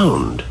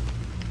sound.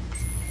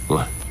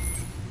 What?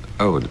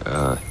 Oh,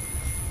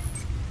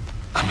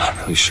 I'm not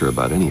really sure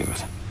about any of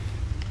it.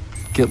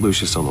 Get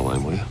Lucius on the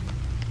line, will you?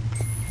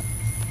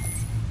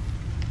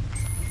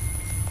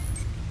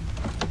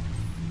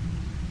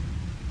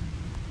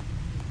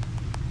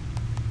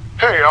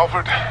 Hey,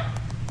 Alfred.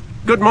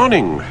 Good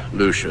morning,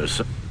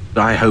 Lucius.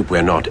 I hope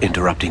we're not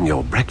interrupting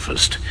your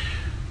breakfast.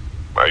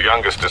 My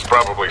youngest is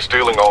probably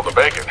stealing all the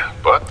bacon,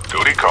 but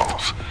duty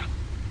calls.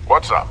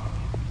 What's up?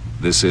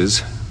 This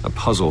is a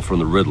puzzle from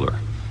the Riddler.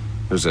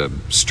 There's a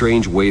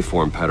strange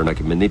waveform pattern I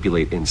can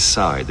manipulate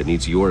inside that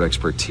needs your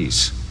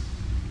expertise.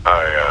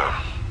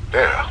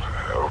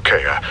 Yeah,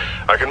 okay.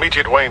 I can meet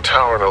you at Wayne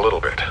Tower in a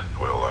little bit.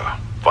 We'll,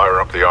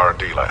 fire up the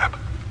R&D lab.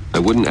 I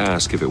wouldn't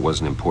ask if it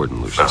wasn't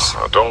important, Lucius.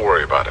 No, don't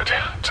worry about it.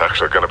 It's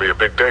actually going to be a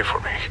big day for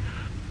me.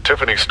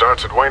 Tiffany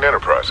starts at Wayne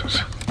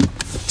Enterprises.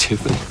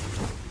 Tiffany?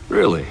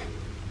 Really?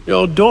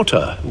 Your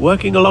daughter,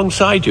 working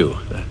alongside you.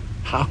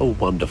 How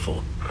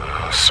wonderful.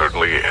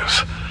 Certainly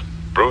is.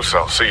 Bruce,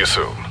 I'll see you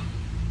soon.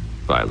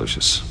 Bye,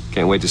 Lucius.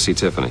 Can't wait to see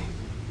Tiffany.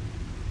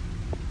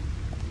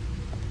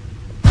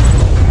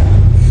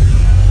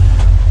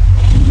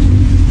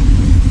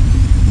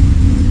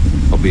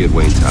 I'll be at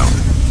Wayne Tower.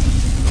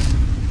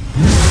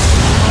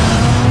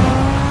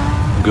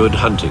 Good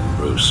hunting,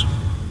 Bruce.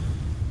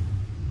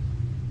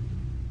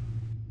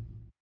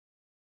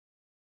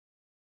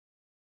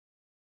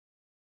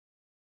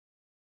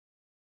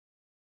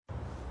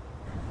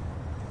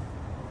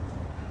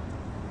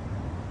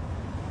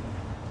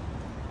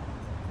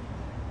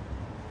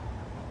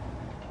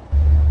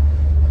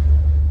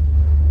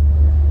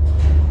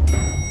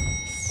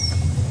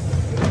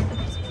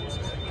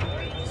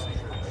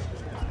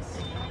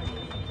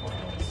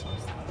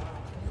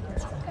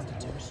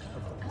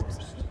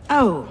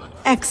 Oh,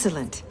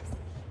 excellent.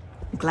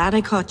 Glad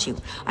I caught you.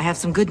 I have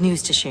some good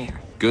news to share.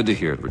 Good to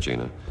hear it,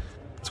 Regina.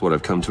 It's what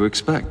I've come to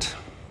expect,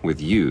 with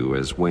you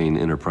as Wayne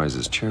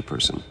Enterprises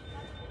chairperson.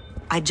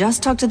 I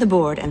just talked to the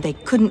board, and they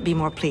couldn't be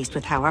more pleased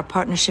with how our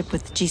partnership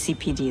with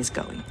GCPD is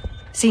going.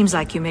 Seems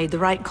like you made the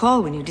right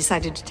call when you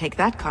decided to take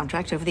that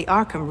contract over the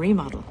Arkham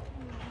remodel.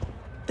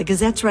 The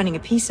Gazette's running a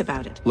piece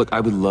about it. Look,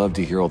 I would love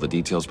to hear all the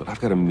details, but I've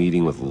got a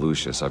meeting with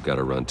Lucius I've got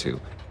to run to.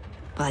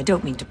 Well, I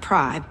don't mean to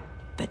pry,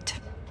 but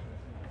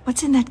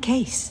what's in that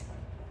case?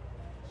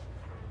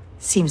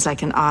 Seems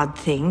like an odd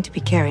thing to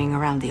be carrying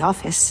around the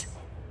office.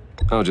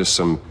 Oh, just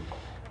some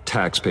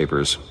tax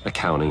papers.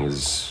 Accounting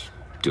is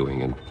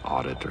doing an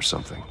audit or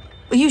something.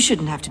 Well, you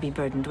shouldn't have to be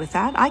burdened with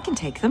that. I can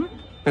take them.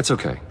 It's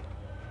okay.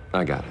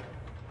 I got it.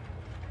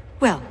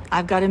 Well,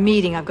 I've got a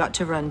meeting I've got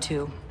to run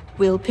to.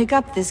 We'll pick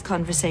up this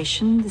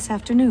conversation this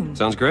afternoon.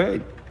 Sounds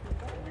great.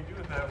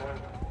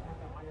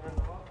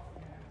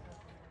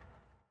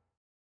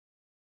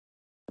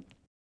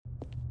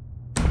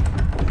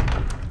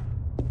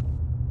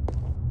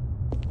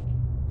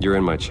 You're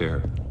in my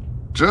chair.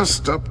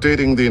 Just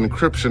updating the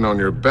encryption on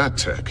your bat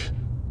tech.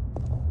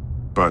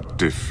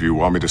 But if you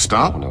want me to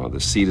stop? Oh, no,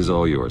 the seat is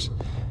all yours.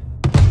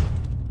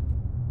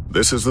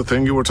 This is the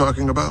thing you were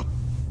talking about?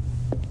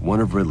 One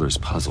of Riddler's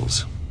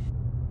puzzles.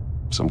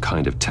 Some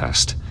kind of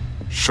test.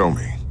 Show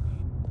me.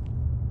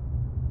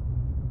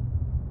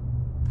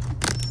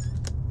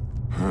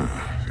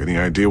 Any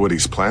idea what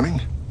he's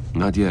planning?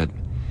 Not yet.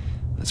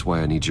 That's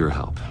why I need your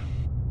help.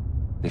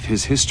 If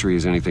his history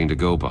is anything to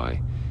go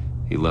by,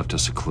 he left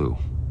us a clue.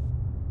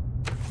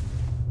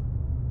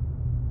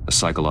 A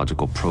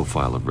psychological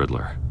profile of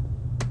Riddler.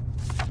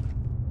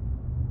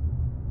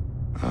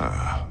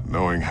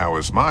 Knowing how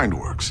his mind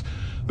works,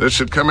 this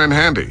should come in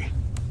handy.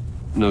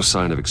 No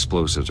sign of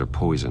explosives or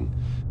poison.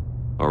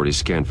 Already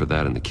scanned for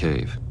that in the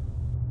cave.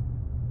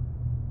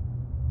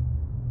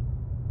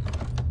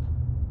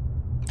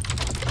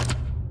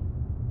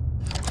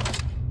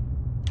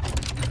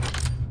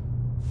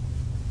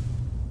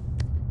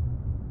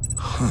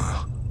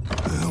 Huh.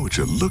 Well, would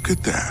you look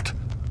at that?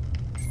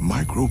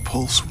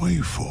 Micro-pulse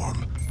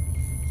waveform.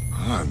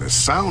 And the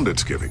sound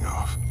it's giving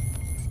off.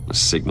 A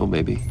signal,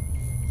 maybe?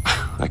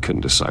 I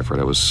couldn't decipher it.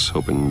 I was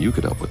hoping you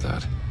could help with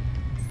that.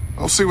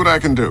 I'll see what I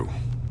can do.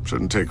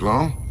 Shouldn't take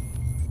long.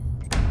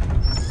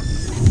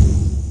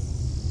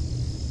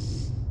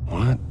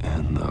 What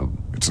in the...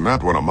 It's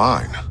not one of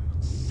mine.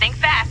 Think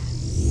fast.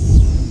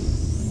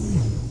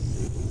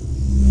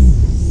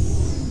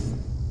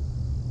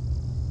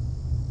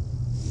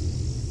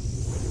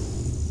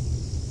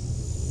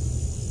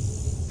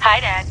 Hi,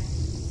 Dad.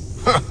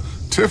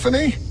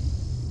 Tiffany?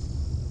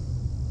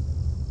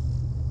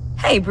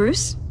 Hey,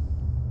 Bruce.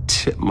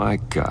 My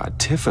God,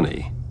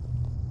 Tiffany.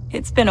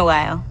 It's been a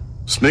while.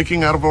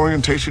 Sneaking out of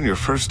orientation your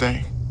first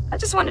day? I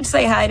just wanted to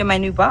say hi to my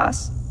new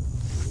boss.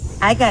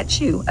 I got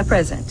you a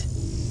present.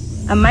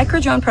 A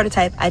micro-drone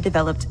prototype I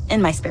developed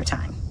in my spare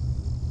time.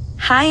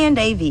 High-end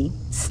AV,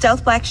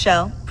 stealth black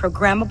shell,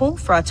 programmable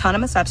for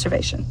autonomous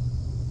observation.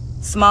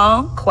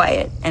 Small,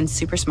 quiet, and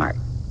super smart.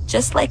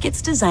 Just like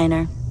its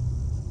designer.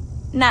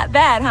 Not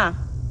bad, huh?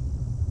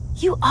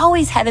 You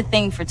always had a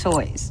thing for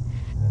toys.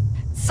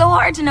 So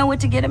hard to know what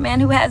to get a man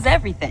who has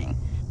everything.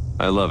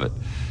 I love it.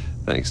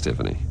 Thanks,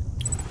 Tiffany.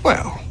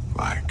 Well,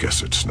 I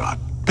guess it's not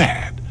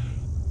bad.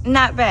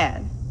 Not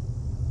bad.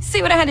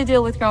 See what I had to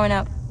deal with growing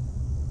up?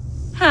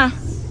 Huh.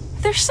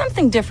 There's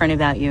something different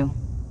about you.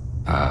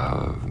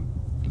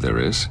 There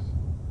is?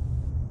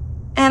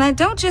 And I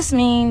don't just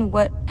mean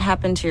what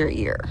happened to your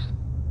ear.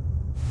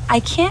 I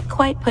can't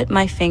quite put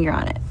my finger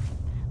on it.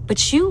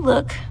 But you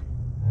look...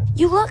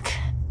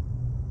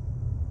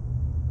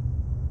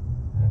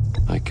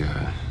 Like,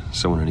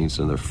 someone who needs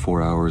another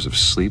 4 hours of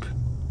sleep?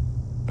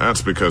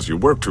 That's because you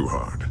work too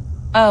hard.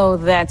 Oh,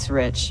 that's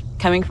rich.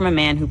 Coming from a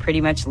man who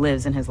pretty much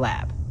lives in his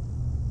lab.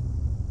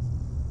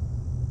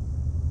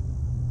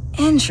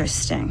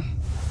 Interesting.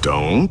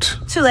 Don't.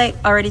 Too late.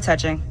 Already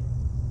touching.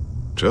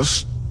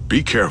 Just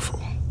be careful.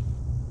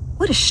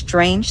 What a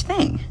strange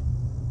thing.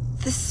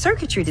 The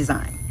circuitry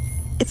design.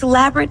 It's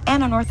elaborate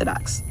and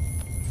unorthodox.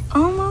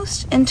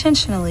 Almost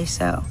intentionally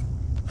so.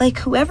 Like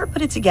whoever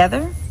put it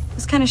together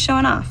was kind of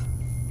showing off.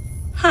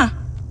 Huh.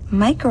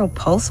 Micro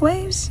pulse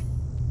waves?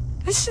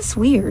 It's just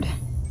weird.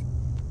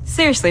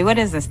 Seriously, what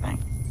is this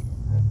thing?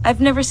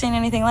 I've never seen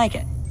anything like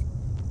it.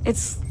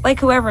 It's like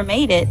whoever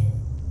made it...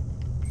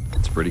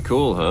 It's pretty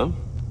cool, huh?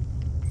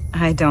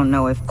 I don't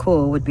know if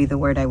cool would be the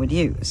word I would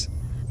use.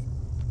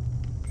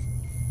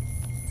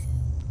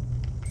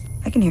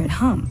 I can hear it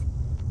hum.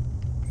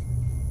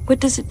 What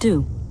does it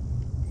do?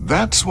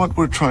 That's what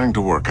we're trying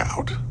to work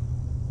out.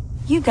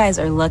 You guys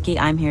are lucky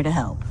I'm here to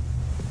help.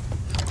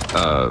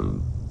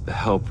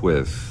 Help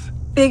with...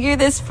 Figure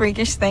this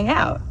freakish thing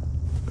out.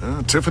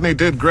 Tiffany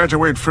did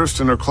graduate first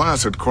in her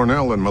class at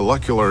Cornell in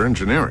molecular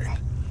engineering.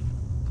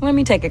 Let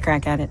me take a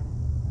crack at it.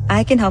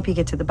 I can help you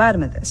get to the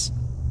bottom of this.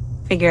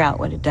 Figure out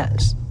what it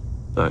does.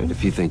 All right,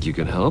 if you think you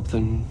can help,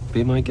 then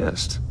be my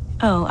guest.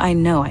 Oh, I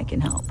know I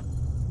can help.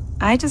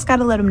 I just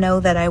gotta let him know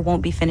that I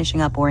won't be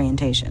finishing up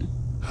orientation.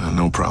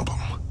 No problem.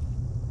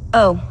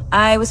 Oh,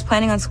 I was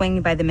planning on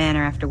swinging by the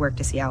manor after work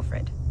to see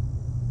Alfred.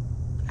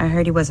 I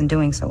heard he wasn't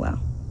doing so well.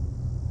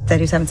 That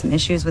he was having some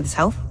issues with his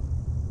health?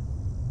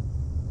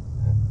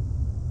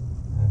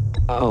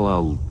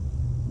 I'll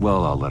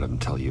let him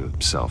tell you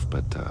himself,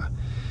 but,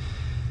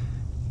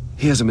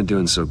 he hasn't been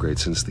doing so great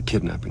since the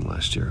kidnapping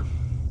last year.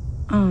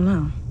 Oh,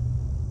 no.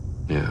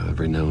 Yeah,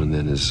 every now and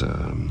then his,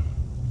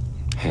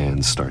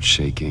 hands start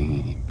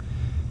shaking.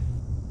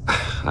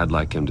 I'd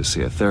like him to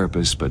see a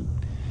therapist, but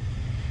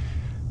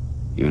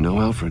you know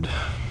Alfred.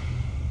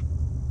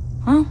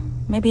 Well,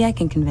 maybe I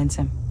can convince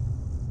him.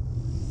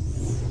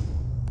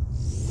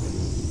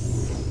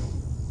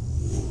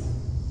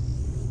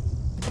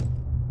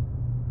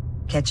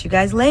 Catch you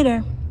guys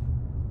later.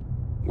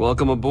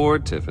 Welcome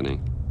aboard, Tiffany.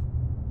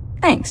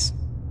 Thanks,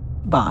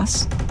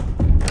 boss.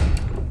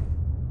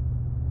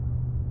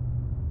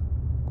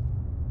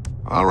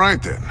 All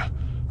right, then.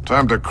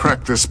 Time to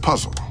crack this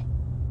puzzle.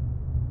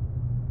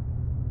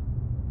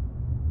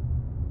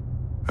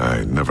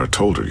 I never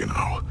told her, you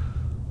know.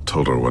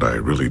 Told her what I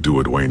really do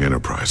at Wayne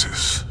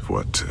Enterprises.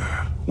 What,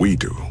 we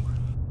do.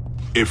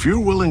 If you're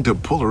willing to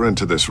pull her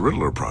into this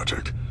Riddler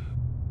project,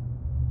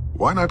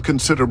 why not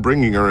consider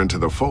bringing her into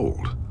the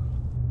fold?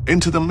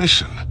 Into the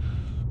mission?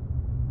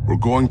 We're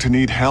going to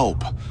need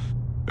help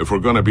if we're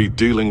going to be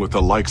dealing with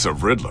the likes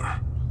of Riddler.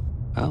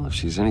 Well, if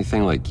she's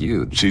anything like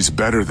you... She's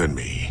better than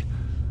me.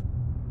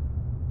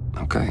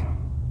 Okay,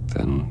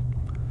 then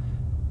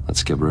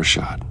let's give her a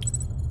shot.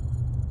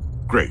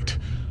 Great.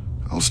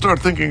 I'll start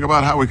thinking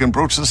about how we can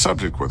broach the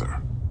subject with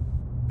her.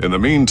 In the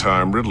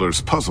meantime,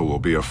 Riddler's puzzle will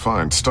be a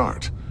fine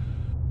start.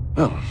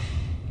 Well,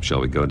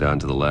 shall we go down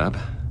to the lab?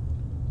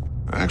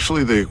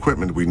 Actually, the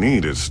equipment we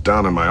need is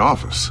down in my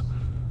office.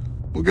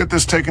 We'll get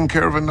this taken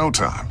care of in no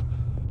time.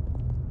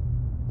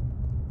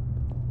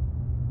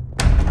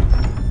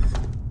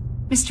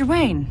 Mr.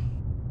 Wayne.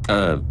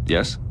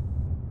 Yes?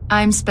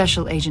 I'm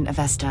Special Agent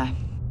Avesta.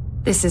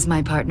 This is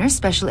my partner,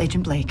 Special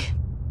Agent Blake.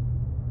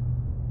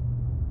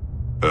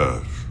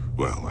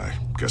 Well, I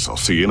guess I'll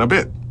see you in a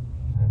bit.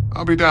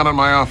 I'll be down in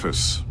my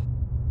office.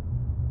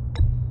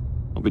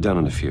 I'll be down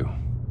in a few.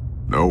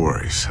 No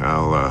worries.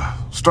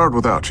 I'll, start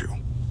without you.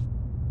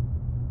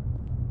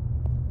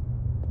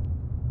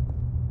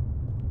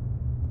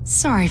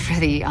 Sorry for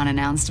the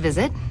unannounced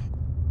visit.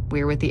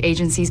 We're with the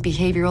agency's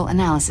Behavioral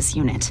Analysis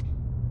Unit.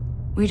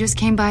 We just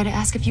came by to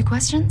ask a few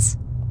questions.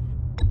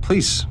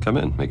 Please, come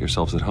in. Make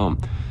yourselves at home.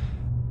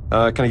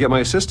 Can I get my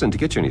assistant to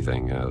get you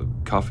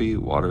anything? Coffee,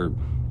 water,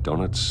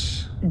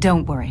 donuts?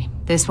 Don't worry.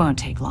 This won't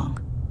take long.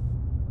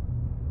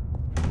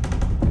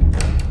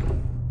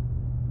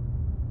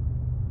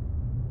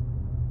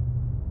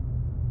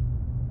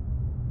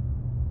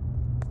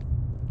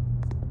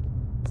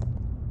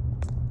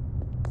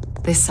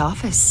 This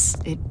office,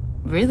 it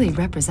really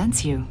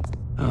represents you.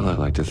 Well, I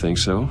like to think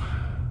so.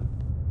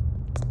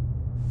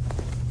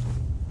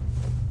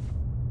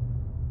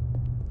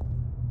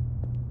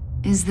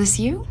 Is this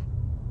you?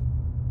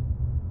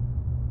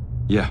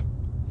 Yeah.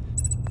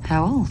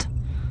 How old?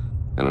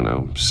 I don't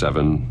know,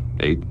 7,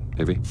 8,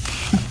 maybe?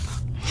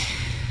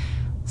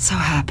 So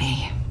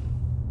happy.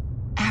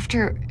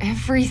 After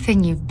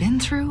everything you've been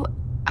through,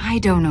 I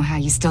don't know how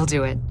you still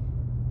do it.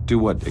 Do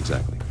what,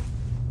 exactly?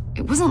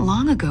 It wasn't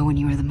long ago when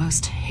you were the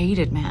most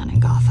hated man in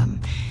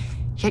Gotham,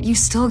 yet you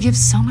still give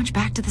so much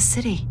back to the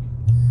city.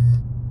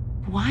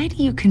 Why do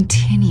you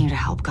continue to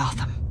help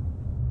Gotham?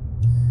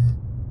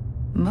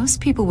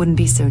 Most people wouldn't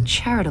be so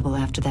charitable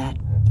after that.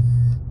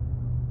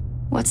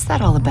 What's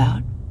that all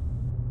about?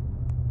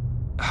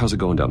 How's it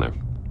going down there?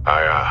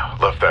 I,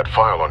 left that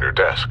file on your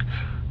desk.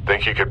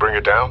 Think you could bring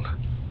it down?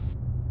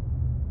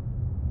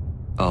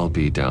 I'll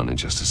be down in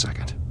just a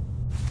second.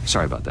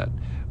 Sorry about that.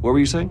 What were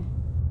you saying?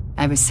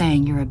 I was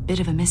saying you're a bit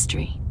of a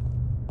mystery.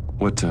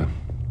 What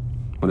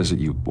is it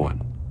you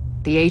want?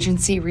 The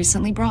agency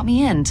recently brought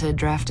me in to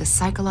draft a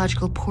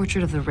psychological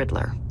portrait of the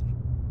Riddler.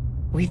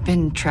 We've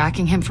been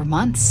tracking him for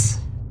months,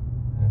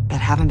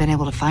 but haven't been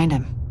able to find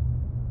him.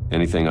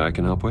 Anything I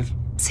can help with?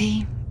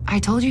 See, I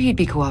told you he'd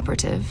be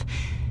cooperative.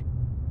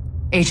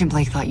 Agent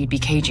Blake thought you'd be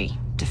cagey,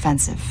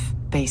 defensive,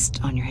 based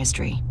on your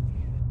history.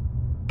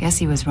 Guess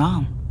he was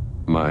wrong.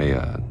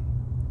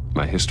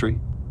 My history?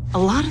 A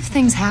lot of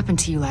things happened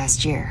to you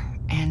last year,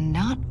 and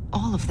not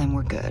all of them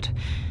were good.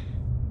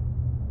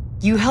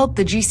 You helped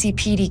the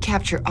GCPD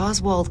capture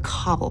Oswald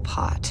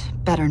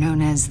Cobblepot, better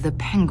known as the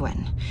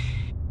Penguin.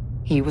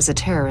 He was a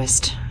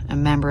terrorist, a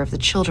member of the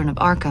Children of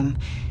Arkham,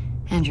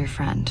 and your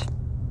friend.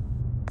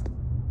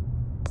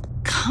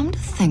 Come to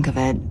think of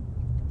it,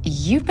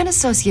 you've been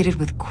associated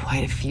with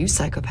quite a few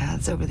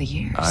psychopaths over the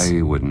years.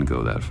 I wouldn't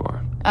go that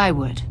far. I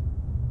would.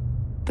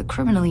 The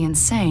criminally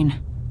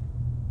insane.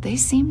 They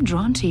seem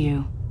drawn to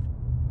you.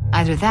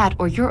 Either that,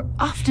 or you're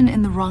often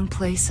in the wrong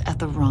place at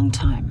the wrong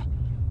time.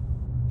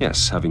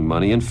 Yes, having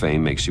money and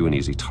fame makes you an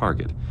easy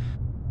target.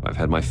 I've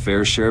had my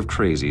fair share of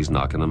crazies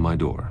knocking on my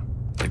door.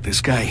 Like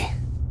this guy.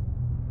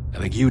 I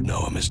think you'd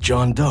know him as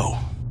John Doe.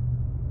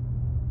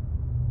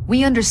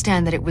 We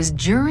understand that it was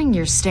during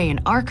your stay in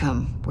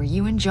Arkham where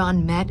you and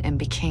John met and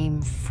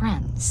became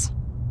friends.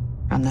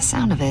 From the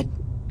sound of it,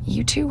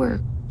 you two were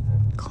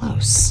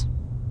close.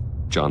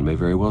 John may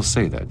very well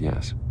say that,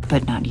 yes.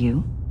 But not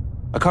you?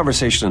 A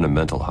conversation in a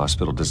mental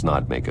hospital does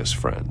not make us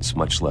friends,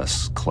 much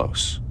less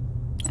close.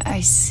 I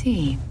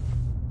see.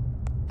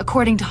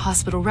 According to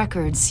hospital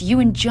records, you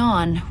and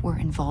John were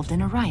involved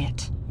in a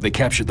riot. They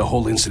captured the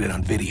whole incident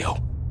on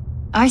video.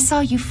 I saw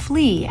you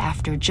flee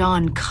after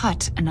John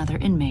cut another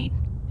inmate,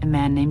 a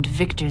man named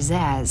Victor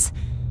Zaz.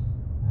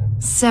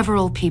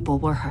 Several people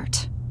were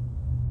hurt.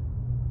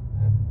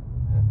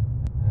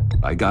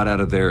 I got out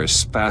of there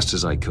as fast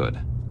as I could.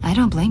 I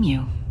don't blame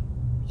you.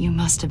 You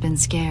must have been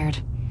scared.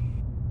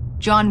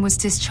 John was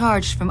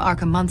discharged from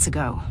Arkham months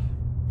ago.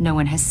 No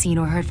one has seen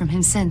or heard from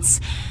him since.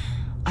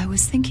 I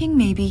was thinking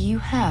maybe you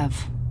have.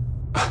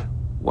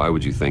 Why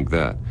would you think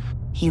that?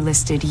 He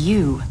listed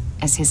you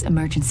as his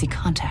emergency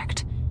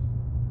contact.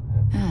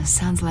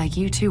 Sounds like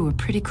you two were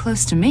pretty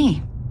close to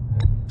me.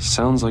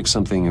 Sounds like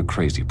something a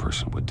crazy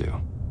person would do.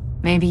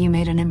 Maybe you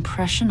made an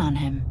impression on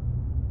him.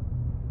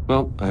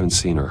 Well, I haven't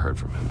seen or heard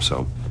from him,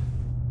 so...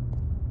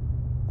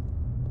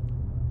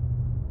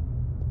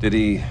 Did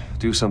he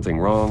do something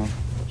wrong?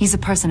 He's a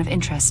person of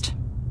interest.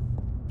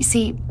 You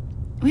see,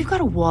 we've got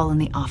a wall in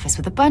the office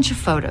with a bunch of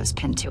photos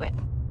pinned to it.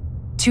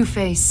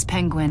 Two-Face,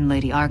 Penguin,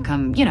 Lady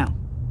Arkham, you know,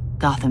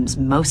 Gotham's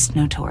most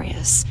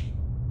notorious.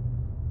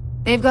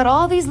 They've got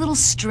all these little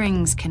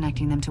strings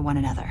connecting them to one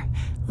another,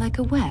 like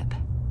a web.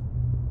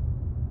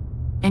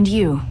 And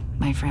you,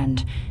 my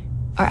friend,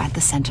 are at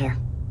the center.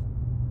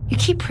 You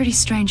keep pretty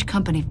strange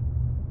company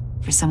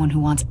for someone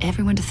who wants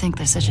everyone to think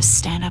they're such a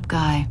stand-up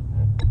guy.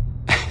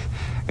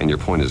 And your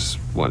point is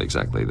what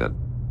exactly? That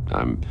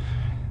I'm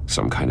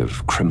some kind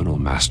of criminal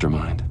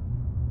mastermind?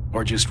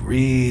 Or just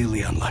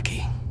really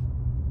unlucky?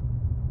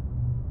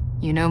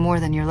 You know more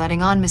than you're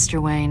letting on,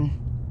 Mr. Wayne.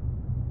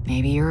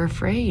 Maybe you're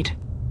afraid.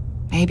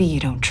 Maybe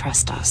you don't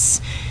trust us.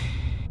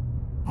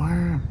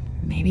 Or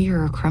maybe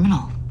you're a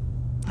criminal,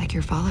 like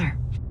your father.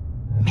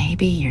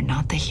 Maybe you're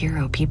not the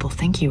hero people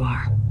think you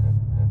are.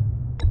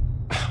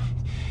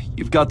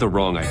 You've got the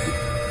wrong idea.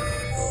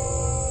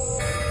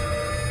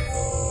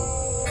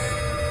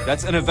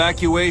 That's an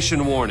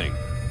evacuation warning.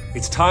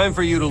 It's time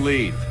for you to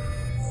leave.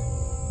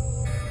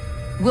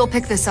 We'll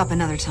pick this up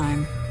another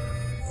time.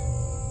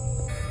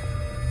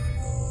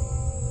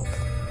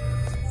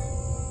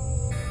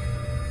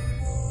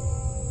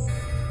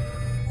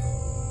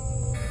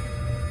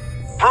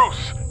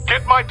 Bruce,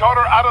 get my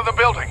daughter out of the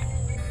building.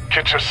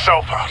 Get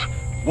yourself out.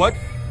 What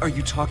are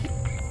you talking...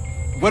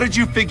 What did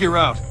you figure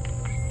out?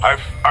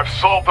 I've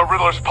solved the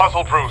Riddler's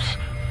puzzle, Bruce.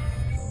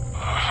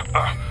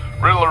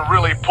 Riddler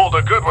really pulled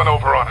a good one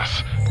over on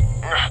us.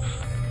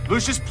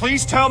 Lucius,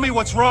 please tell me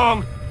what's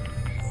wrong.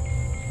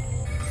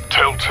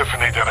 Tell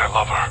Tiffany that I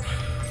love her.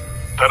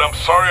 That I'm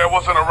sorry I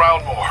wasn't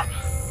around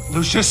more.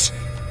 Lucius?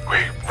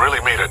 We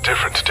really made a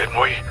difference, didn't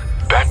we,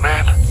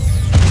 Batman?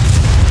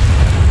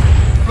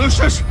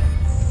 Lucius!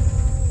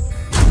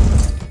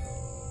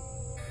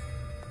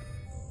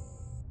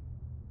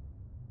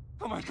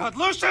 Oh my God,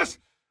 Lucius!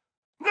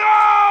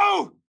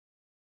 No!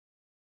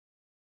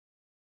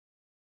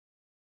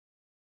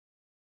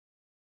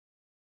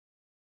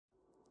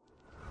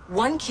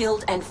 One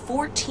killed and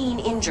 14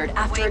 injured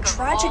after a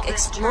tragic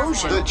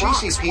explosion. The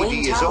rocks GCPD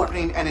Wayne is Tower.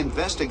 opening an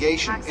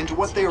investigation into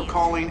what they are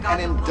calling an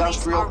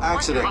industrial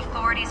accident.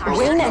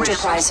 Wayne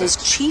Enterprises'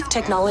 chief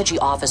technology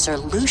officer,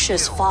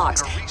 Lucius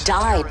Fox,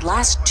 died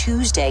last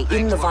Tuesday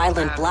in the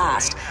violent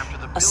blast.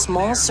 A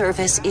small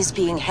service is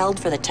being held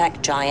for the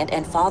tech giant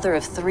and father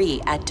of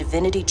 3 at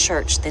Divinity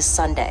Church this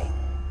Sunday.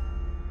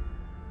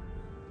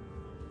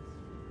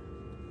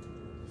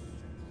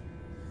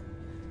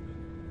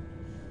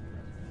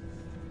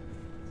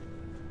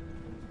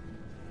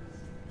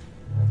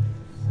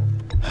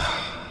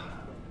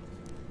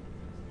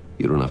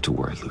 You don't have to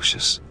worry,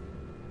 Lucius.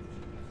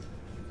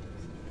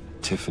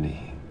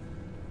 Tiffany,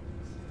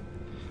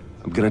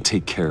 I'm gonna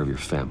take care of your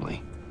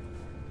family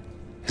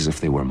as if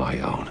they were my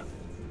own.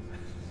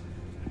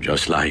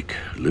 Just like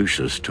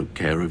Lucius took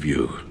care of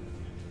you.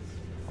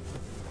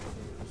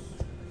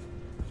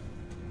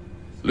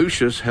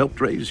 Lucius helped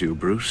raise you,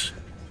 Bruce.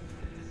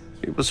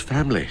 It was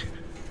family.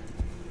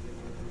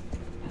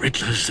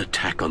 Riddler's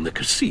attack on the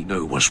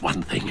casino was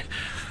one thing,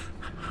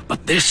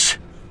 but this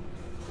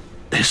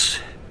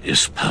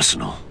is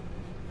personal.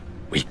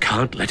 We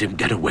can't let him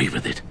get away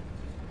with it.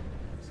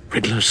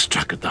 Riddler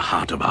struck at the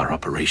heart of our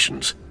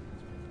operations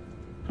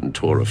and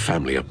tore a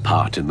family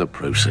apart in the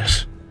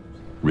process.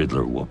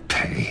 Riddler will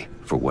pay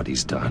for what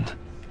he's done.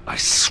 I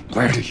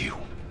swear to you,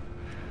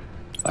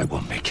 I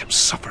will make him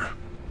suffer.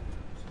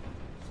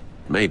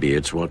 Maybe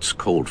it's what's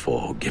called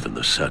for, given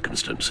the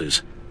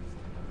circumstances.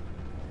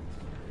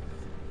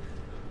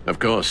 Of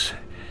course,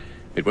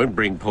 it won't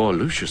bring poor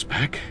Lucius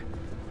back.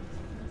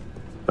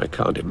 I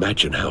can't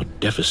imagine how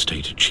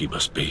devastated she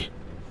must be.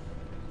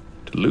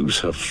 To lose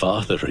her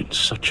father in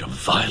such a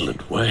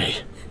violent way.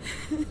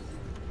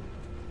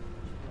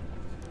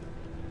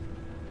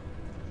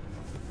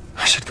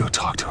 I should go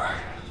talk to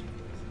her.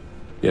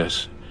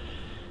 Yes,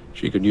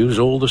 she can use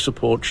all the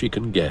support she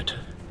can get.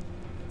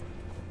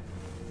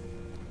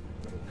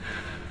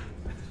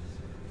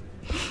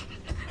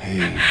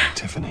 Hey,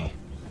 Tiffany.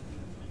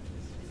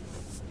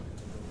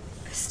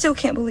 I still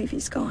can't believe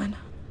he's gone.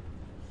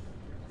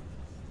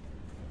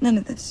 None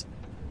of this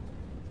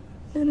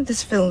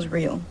feels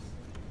real.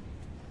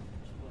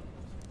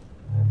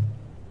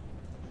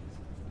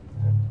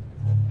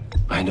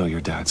 I know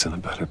your dad's in a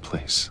better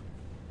place.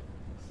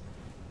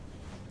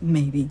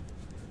 Maybe.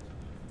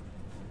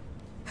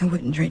 I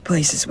wouldn't trade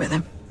places with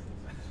him.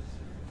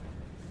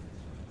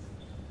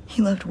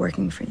 He loved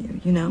working for you,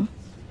 you know?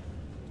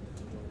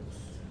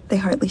 They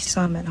hardly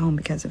saw him at home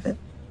because of it.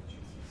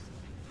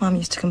 Mom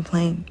used to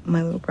complain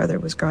my little brother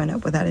was growing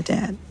up without a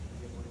dad.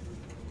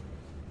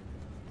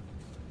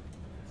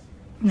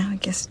 Now I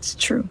guess it's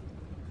true.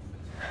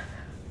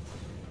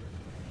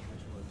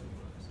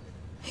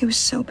 He was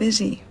so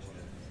busy.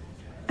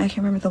 I can't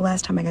remember the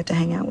last time I got to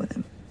hang out with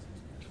him.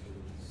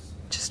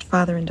 Just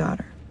father and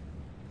daughter.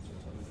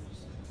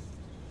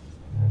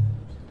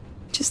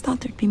 Just thought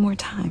there'd be more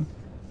time.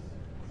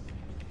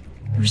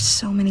 There were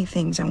so many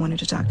things I wanted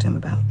to talk to him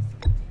about.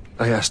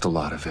 I asked a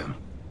lot of him.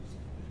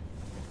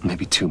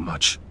 Maybe too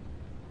much.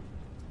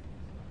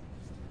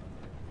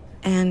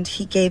 And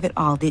he gave it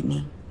all, didn't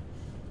he?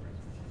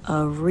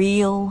 A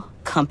real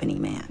company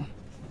man.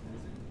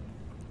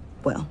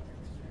 Well,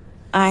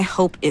 I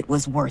hope it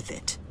was worth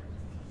it.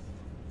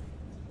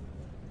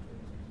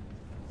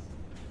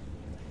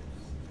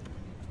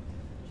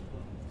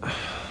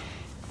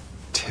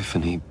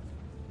 Tiffany.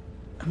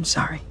 I'm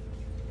sorry.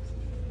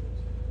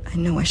 I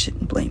know I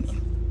shouldn't blame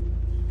you.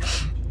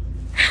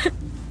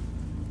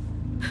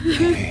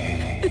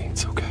 Hey,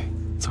 it's okay.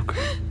 It's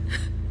okay.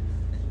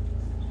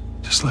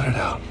 Just let it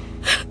out.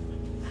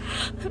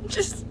 I'm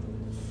just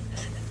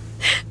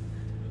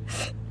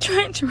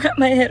trying to wrap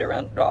my head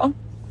around it all.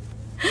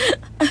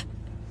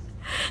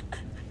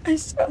 I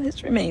saw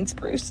his remains,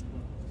 Bruce.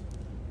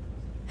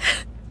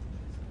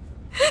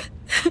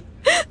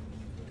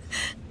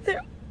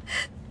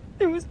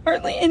 There was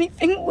hardly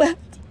anything left.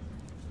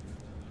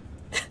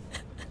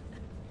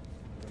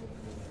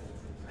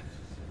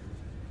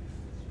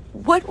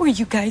 What were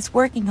you guys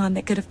working on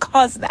that could have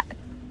caused that?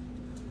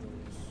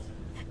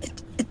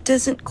 It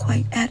doesn't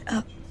quite add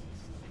up.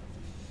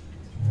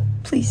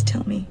 Please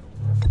tell me.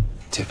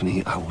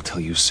 Tiffany, I will tell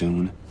you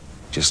soon.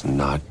 Just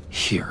not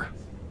here.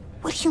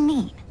 What do you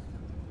mean?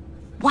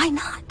 Why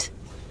not?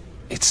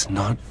 It's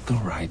not the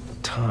right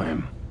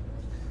time.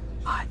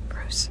 Odd,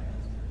 Bruce.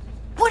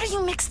 What are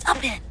you mixed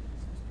up in?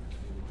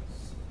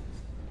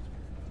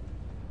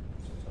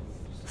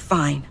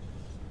 Fine.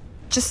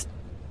 Just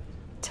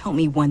tell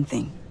me one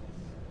thing.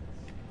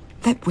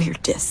 That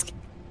weird disc.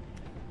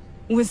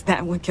 Was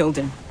that what killed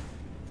him?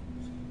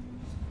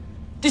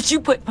 Did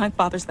you put my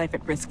father's life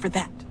at risk for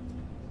that?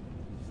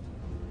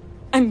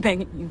 I'm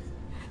begging you.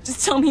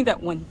 Just tell me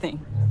that one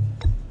thing.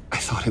 I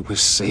thought it was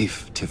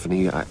safe,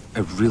 Tiffany. I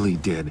really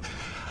did.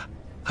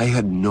 I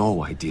had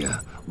no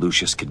idea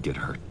Lucius could get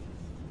hurt.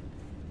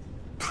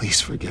 Please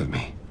forgive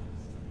me.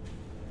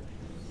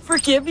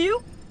 Forgive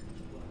you?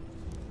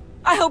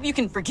 I hope you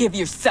can forgive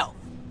yourself.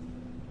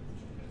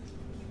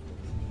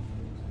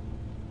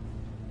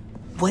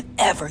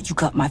 Whatever you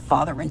got my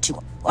father into,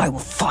 I will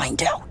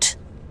find out.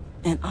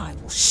 And I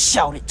will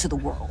shout it to the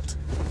world.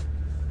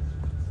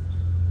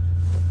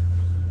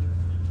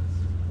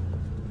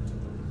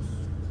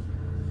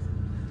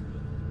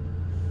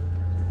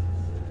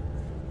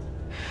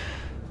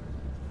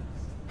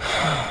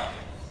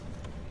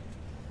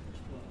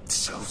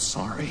 So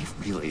sorry,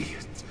 really.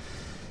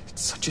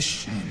 It's such a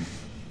shame.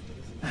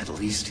 At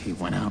least he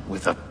went out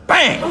with a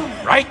bang,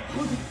 right?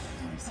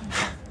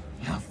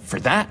 Yeah, for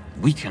that,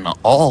 we can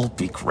all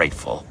be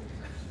grateful.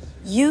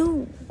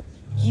 You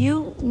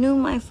knew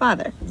my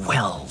father?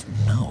 Well,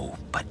 no,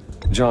 but...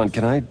 John,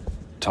 can I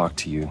talk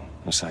to you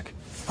a sec?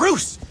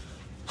 Bruce!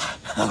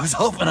 I was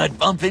hoping I'd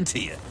bump into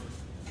you.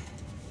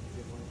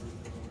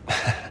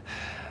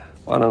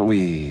 Why don't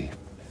we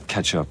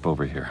catch up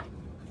over here?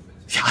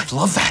 Yeah, I'd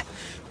love that.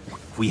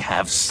 We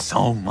have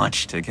so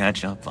much to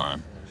catch up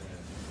on.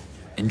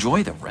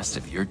 Enjoy the rest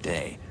of your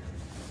day.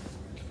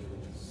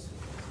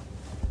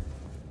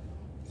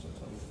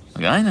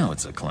 Look, I know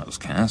it's a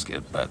closed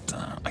casket, but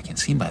I can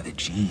see by the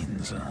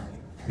jeans,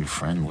 your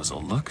friend was a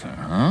looker,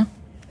 huh?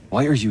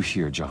 Why are you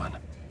here, John?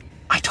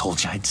 I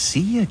told you I'd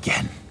see you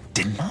again,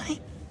 didn't I?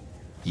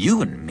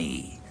 You and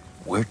me,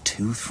 we're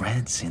two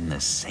threads in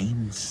the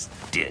same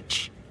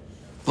stitch.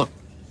 Look,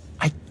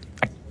 I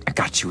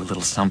got you a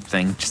little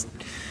something, just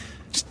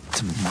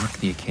to mark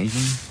the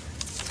occasion.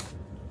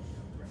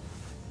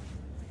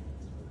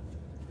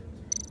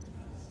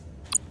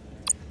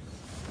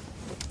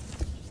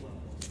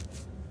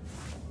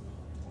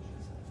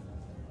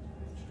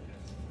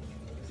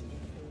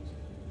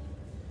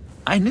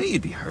 I knew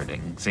you'd be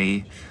hurting,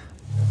 see?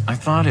 I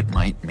thought it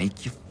might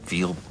make you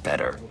feel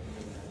better.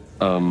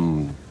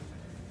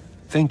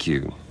 Thank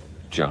you,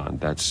 John.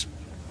 That's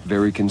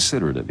very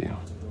considerate of you.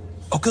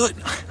 Oh, good.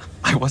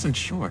 I wasn't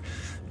sure.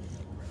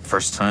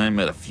 First time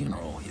at a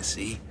funeral, you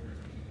see?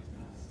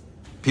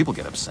 People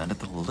get upset at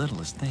the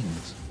littlest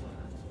things.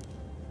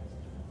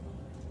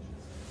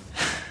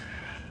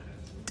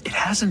 It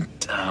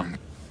hasn't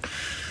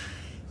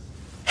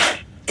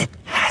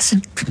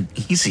been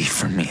easy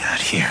for me out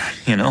here,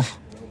 you know?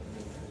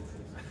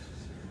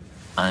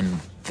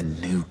 I'm the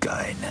new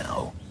guy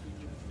now.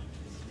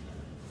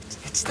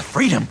 It's the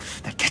freedom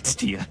that gets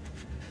to you.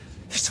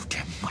 There's so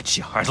damn much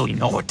you hardly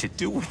know what to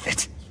do with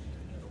it.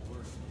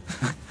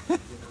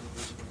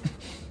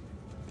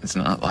 It's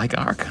not like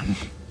Arkham.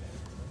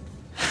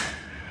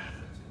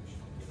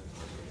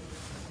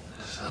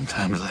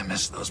 Sometimes I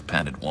miss those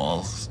padded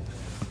walls.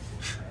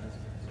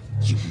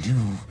 You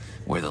knew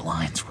where the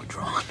lines were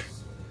drawn.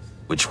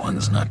 Which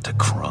ones not to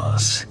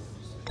cross.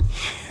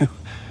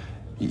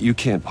 You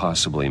can't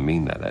possibly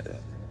mean that.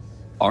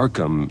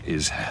 Arkham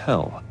is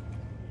hell.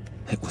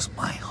 It was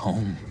my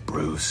home,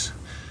 Bruce.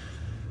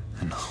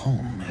 And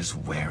home is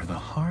where the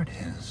heart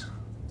is.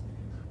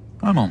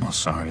 I'm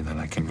almost sorry that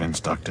I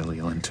convinced Dr.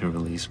 Leland to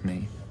release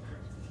me.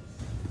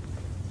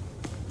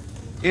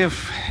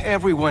 If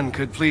everyone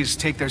could please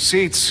take their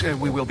seats,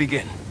 we will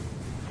begin.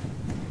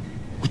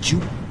 Would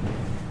you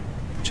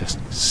just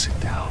sit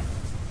down?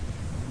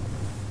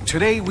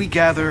 Today we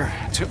gather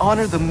to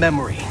honor the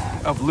memory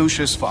of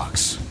Lucius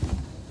Fox.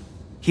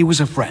 He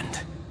was a friend,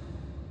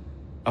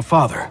 a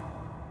father,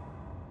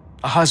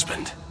 a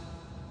husband,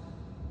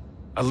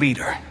 a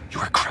leader. You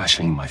are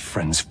crashing my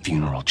friend's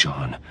funeral,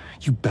 John.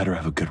 You better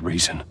have a good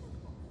reason.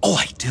 Oh,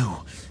 I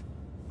do.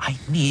 I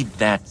need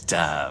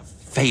that,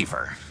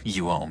 favor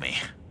you owe me.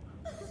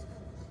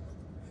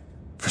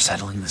 For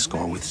settling the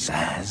score with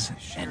Zaz,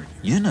 and,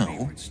 you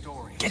know,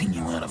 getting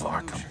you out of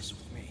Arkham.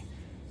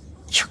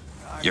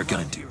 You're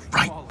gonna do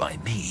right by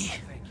me,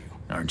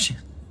 aren't you?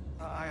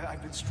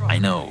 I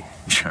know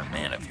you're a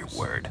man of your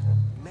word.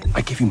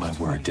 I gave you my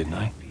word, didn't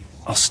I?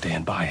 I'll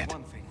stand by it.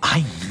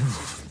 I knew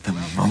the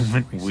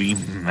moment we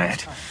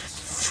met.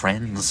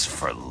 Friends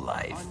for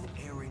life.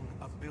 Unerring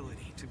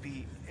ability to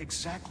be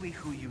exactly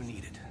who you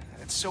needed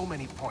at so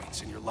many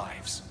points in your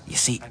lives. You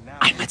see,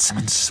 I met some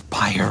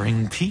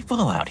inspiring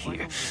people out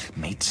here.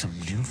 Made some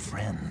new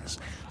friends.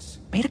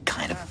 Made a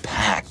kind of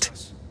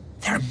pact.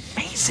 They're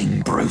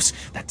amazing, Bruce.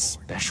 That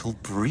special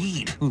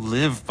breed who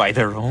live by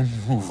their own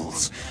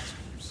rules.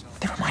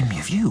 They remind me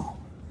of you.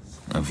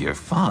 Of your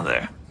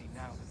father.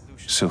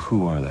 So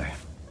who are they?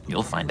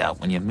 You'll find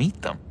out when you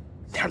meet them.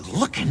 They're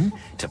looking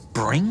to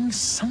bring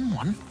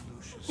someone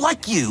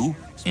like you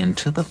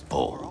into the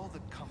fold.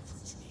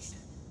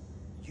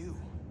 You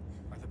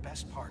are the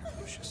best part of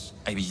Lucius.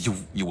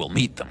 You will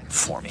meet them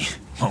for me,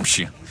 won't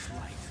you?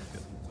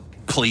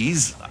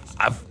 Please,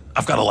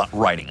 I've got a lot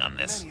writing on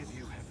this.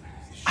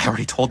 I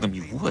already told them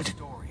you would.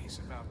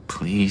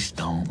 Please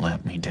don't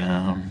let me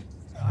down.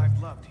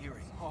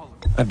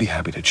 I'd be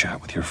happy to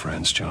chat with your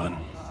friends,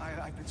 John.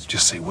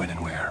 Just say when and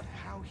where.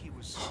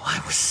 Oh,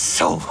 I was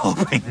so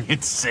hoping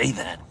you'd say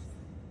that.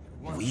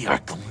 We are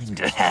going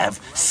to have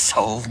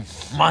so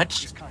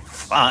much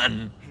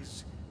fun.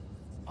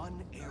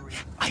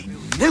 I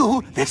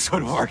knew this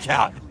would work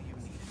out.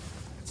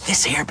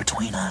 This air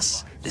between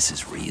us, this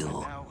is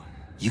real.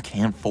 You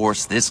can't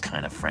force this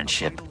kind of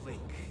friendship.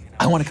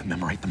 I want to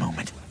commemorate the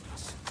moment.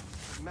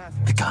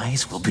 The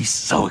guys will be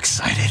so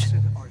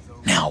excited.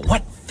 Now,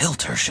 what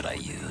filter should I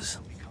use?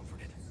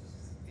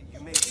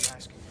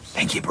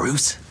 Thank you,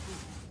 Bruce.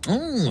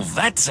 Ooh,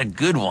 that's a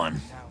good one.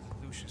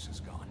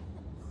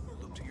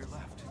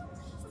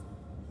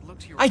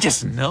 I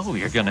just know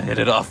you're gonna hit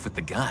it off with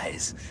the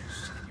guys.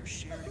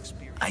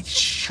 I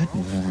should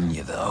warn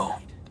you, though.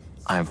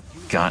 I've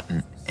got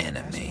an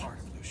enemy.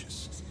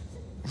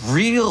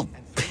 Real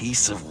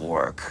piece of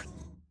work.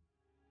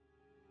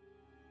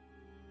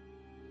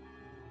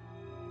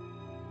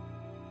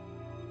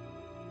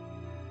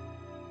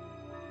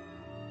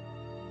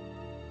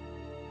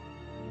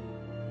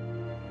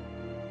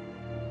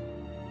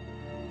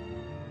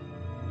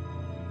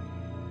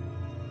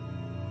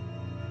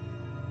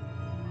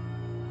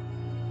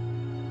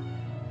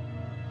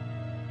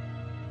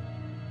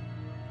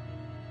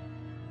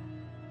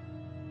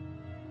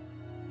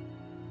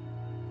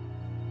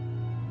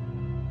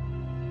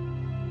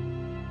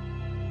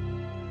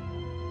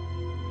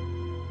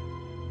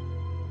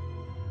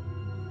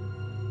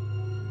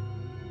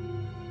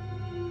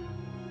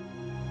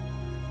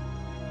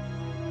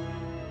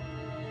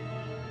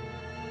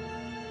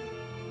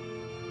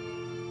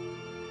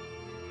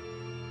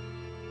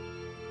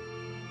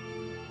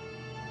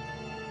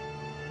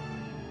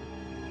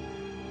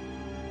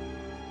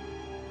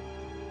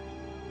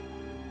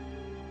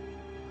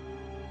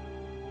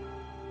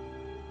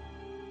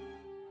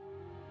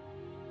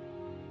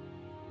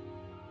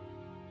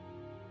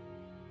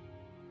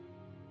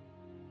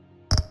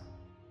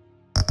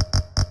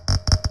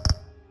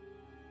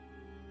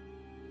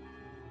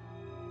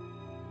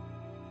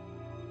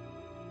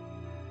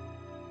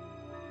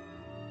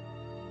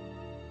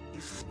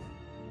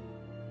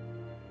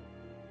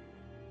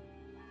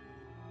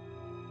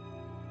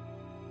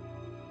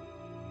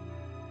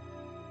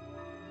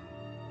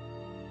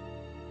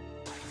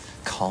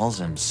 Calls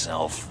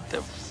himself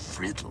the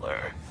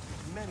Riddler.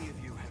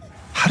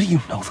 How do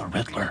you know the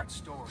Riddler?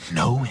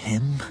 Know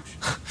him?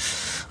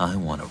 I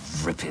want to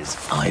rip his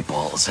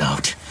eyeballs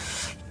out.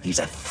 He's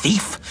a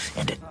thief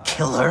and a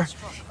killer,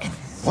 and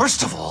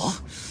worst of all,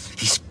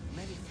 he's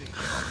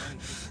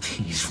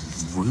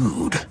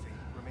rude.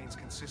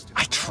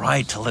 I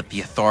tried to let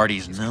the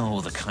authorities know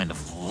the kind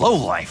of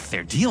lowlife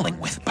they're dealing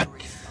with, but...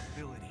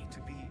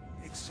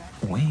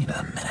 Wait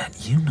a minute,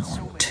 you know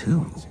him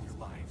too.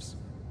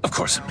 Of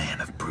course, a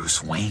man of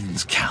Bruce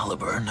Wayne's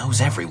caliber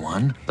knows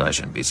everyone, so I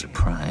shouldn't be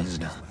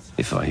surprised.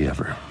 If I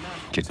ever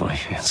get my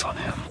hands on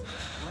him,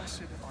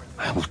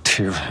 I will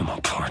tear him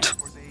apart.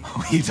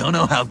 You don't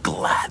know how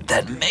glad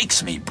that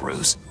makes me,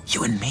 Bruce.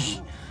 You and me,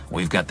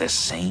 we've got the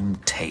same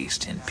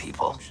taste in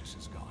people.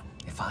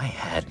 If I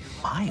had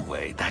my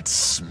way, that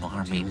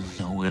smarmy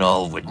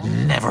know-it-all would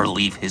never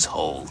leave his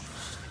hole.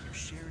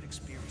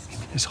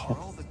 Even his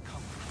hole?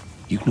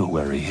 You know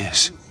where he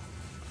is.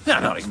 No,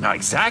 not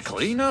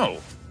exactly, no.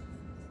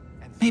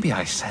 Maybe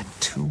I said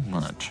too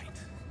much.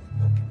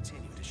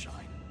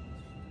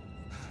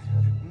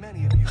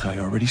 I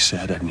already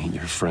said I'd meet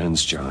your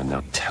friends, John.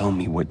 Now tell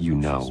me what you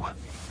know.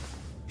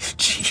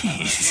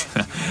 Jeez.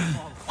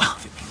 Well,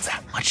 if it means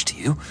that much to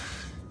you.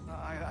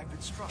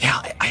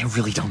 Yeah, I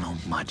really don't know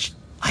much.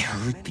 I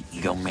heard the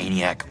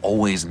egomaniac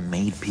always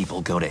made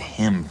people go to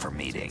him for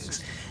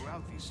meetings.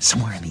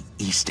 Somewhere in the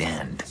East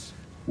End.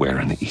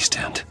 Where in the East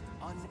End?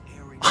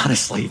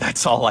 Honestly,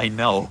 that's all I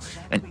know.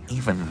 And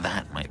even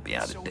that might be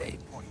out of date.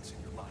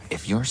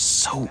 If you're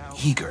so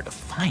eager to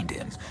find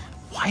him,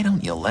 why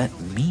don't you let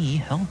me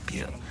help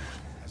you?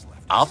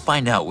 I'll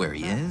find out where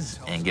he is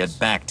and get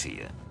back to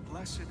you.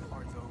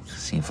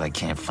 See if I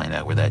can't find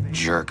out where that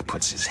jerk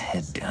puts his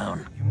head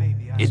down.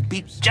 It'd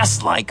be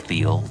just like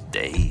the old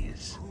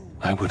days.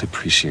 I would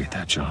appreciate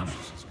that, John.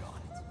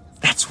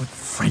 That's what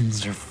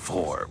friends are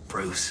for,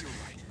 Bruce.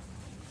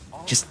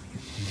 Just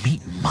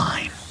meet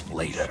mine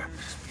later,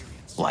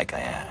 like I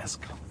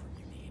asked.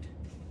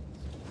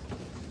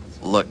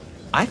 Look,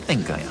 I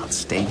think I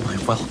outstayed my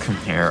welcome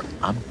here.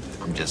 I'm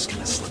just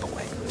gonna slip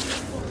away.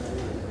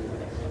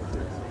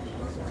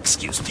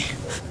 Excuse me.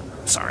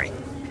 Sorry.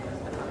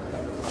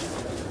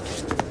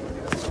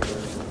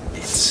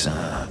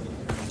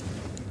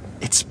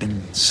 It's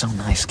been so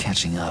nice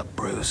catching up,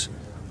 Bruce.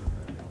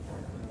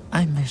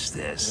 I miss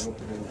this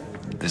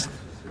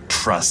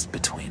trust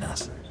between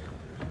us.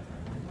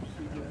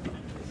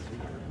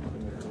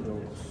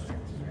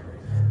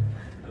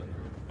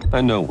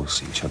 I know we'll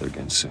see each other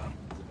again soon.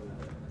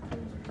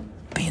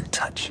 Be in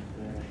touch.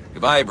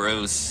 Goodbye,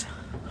 Bruce.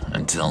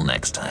 Until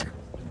next time.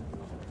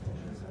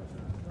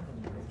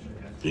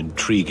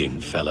 Intriguing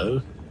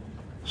fellow.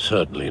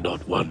 Certainly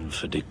not one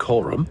for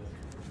decorum.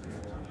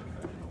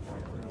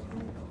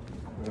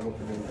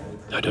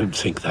 I don't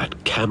think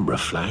that camera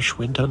flash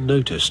went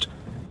unnoticed.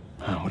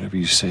 Whatever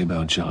you say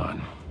about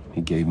John,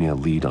 he gave me a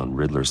lead on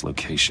Riddler's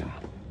location.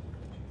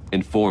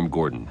 Inform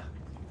Gordon.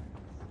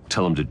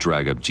 Tell him to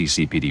drag up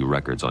GCPD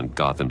records on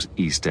Gotham's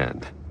East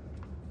End.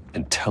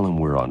 And tell him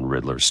we're on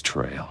Riddler's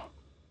trail.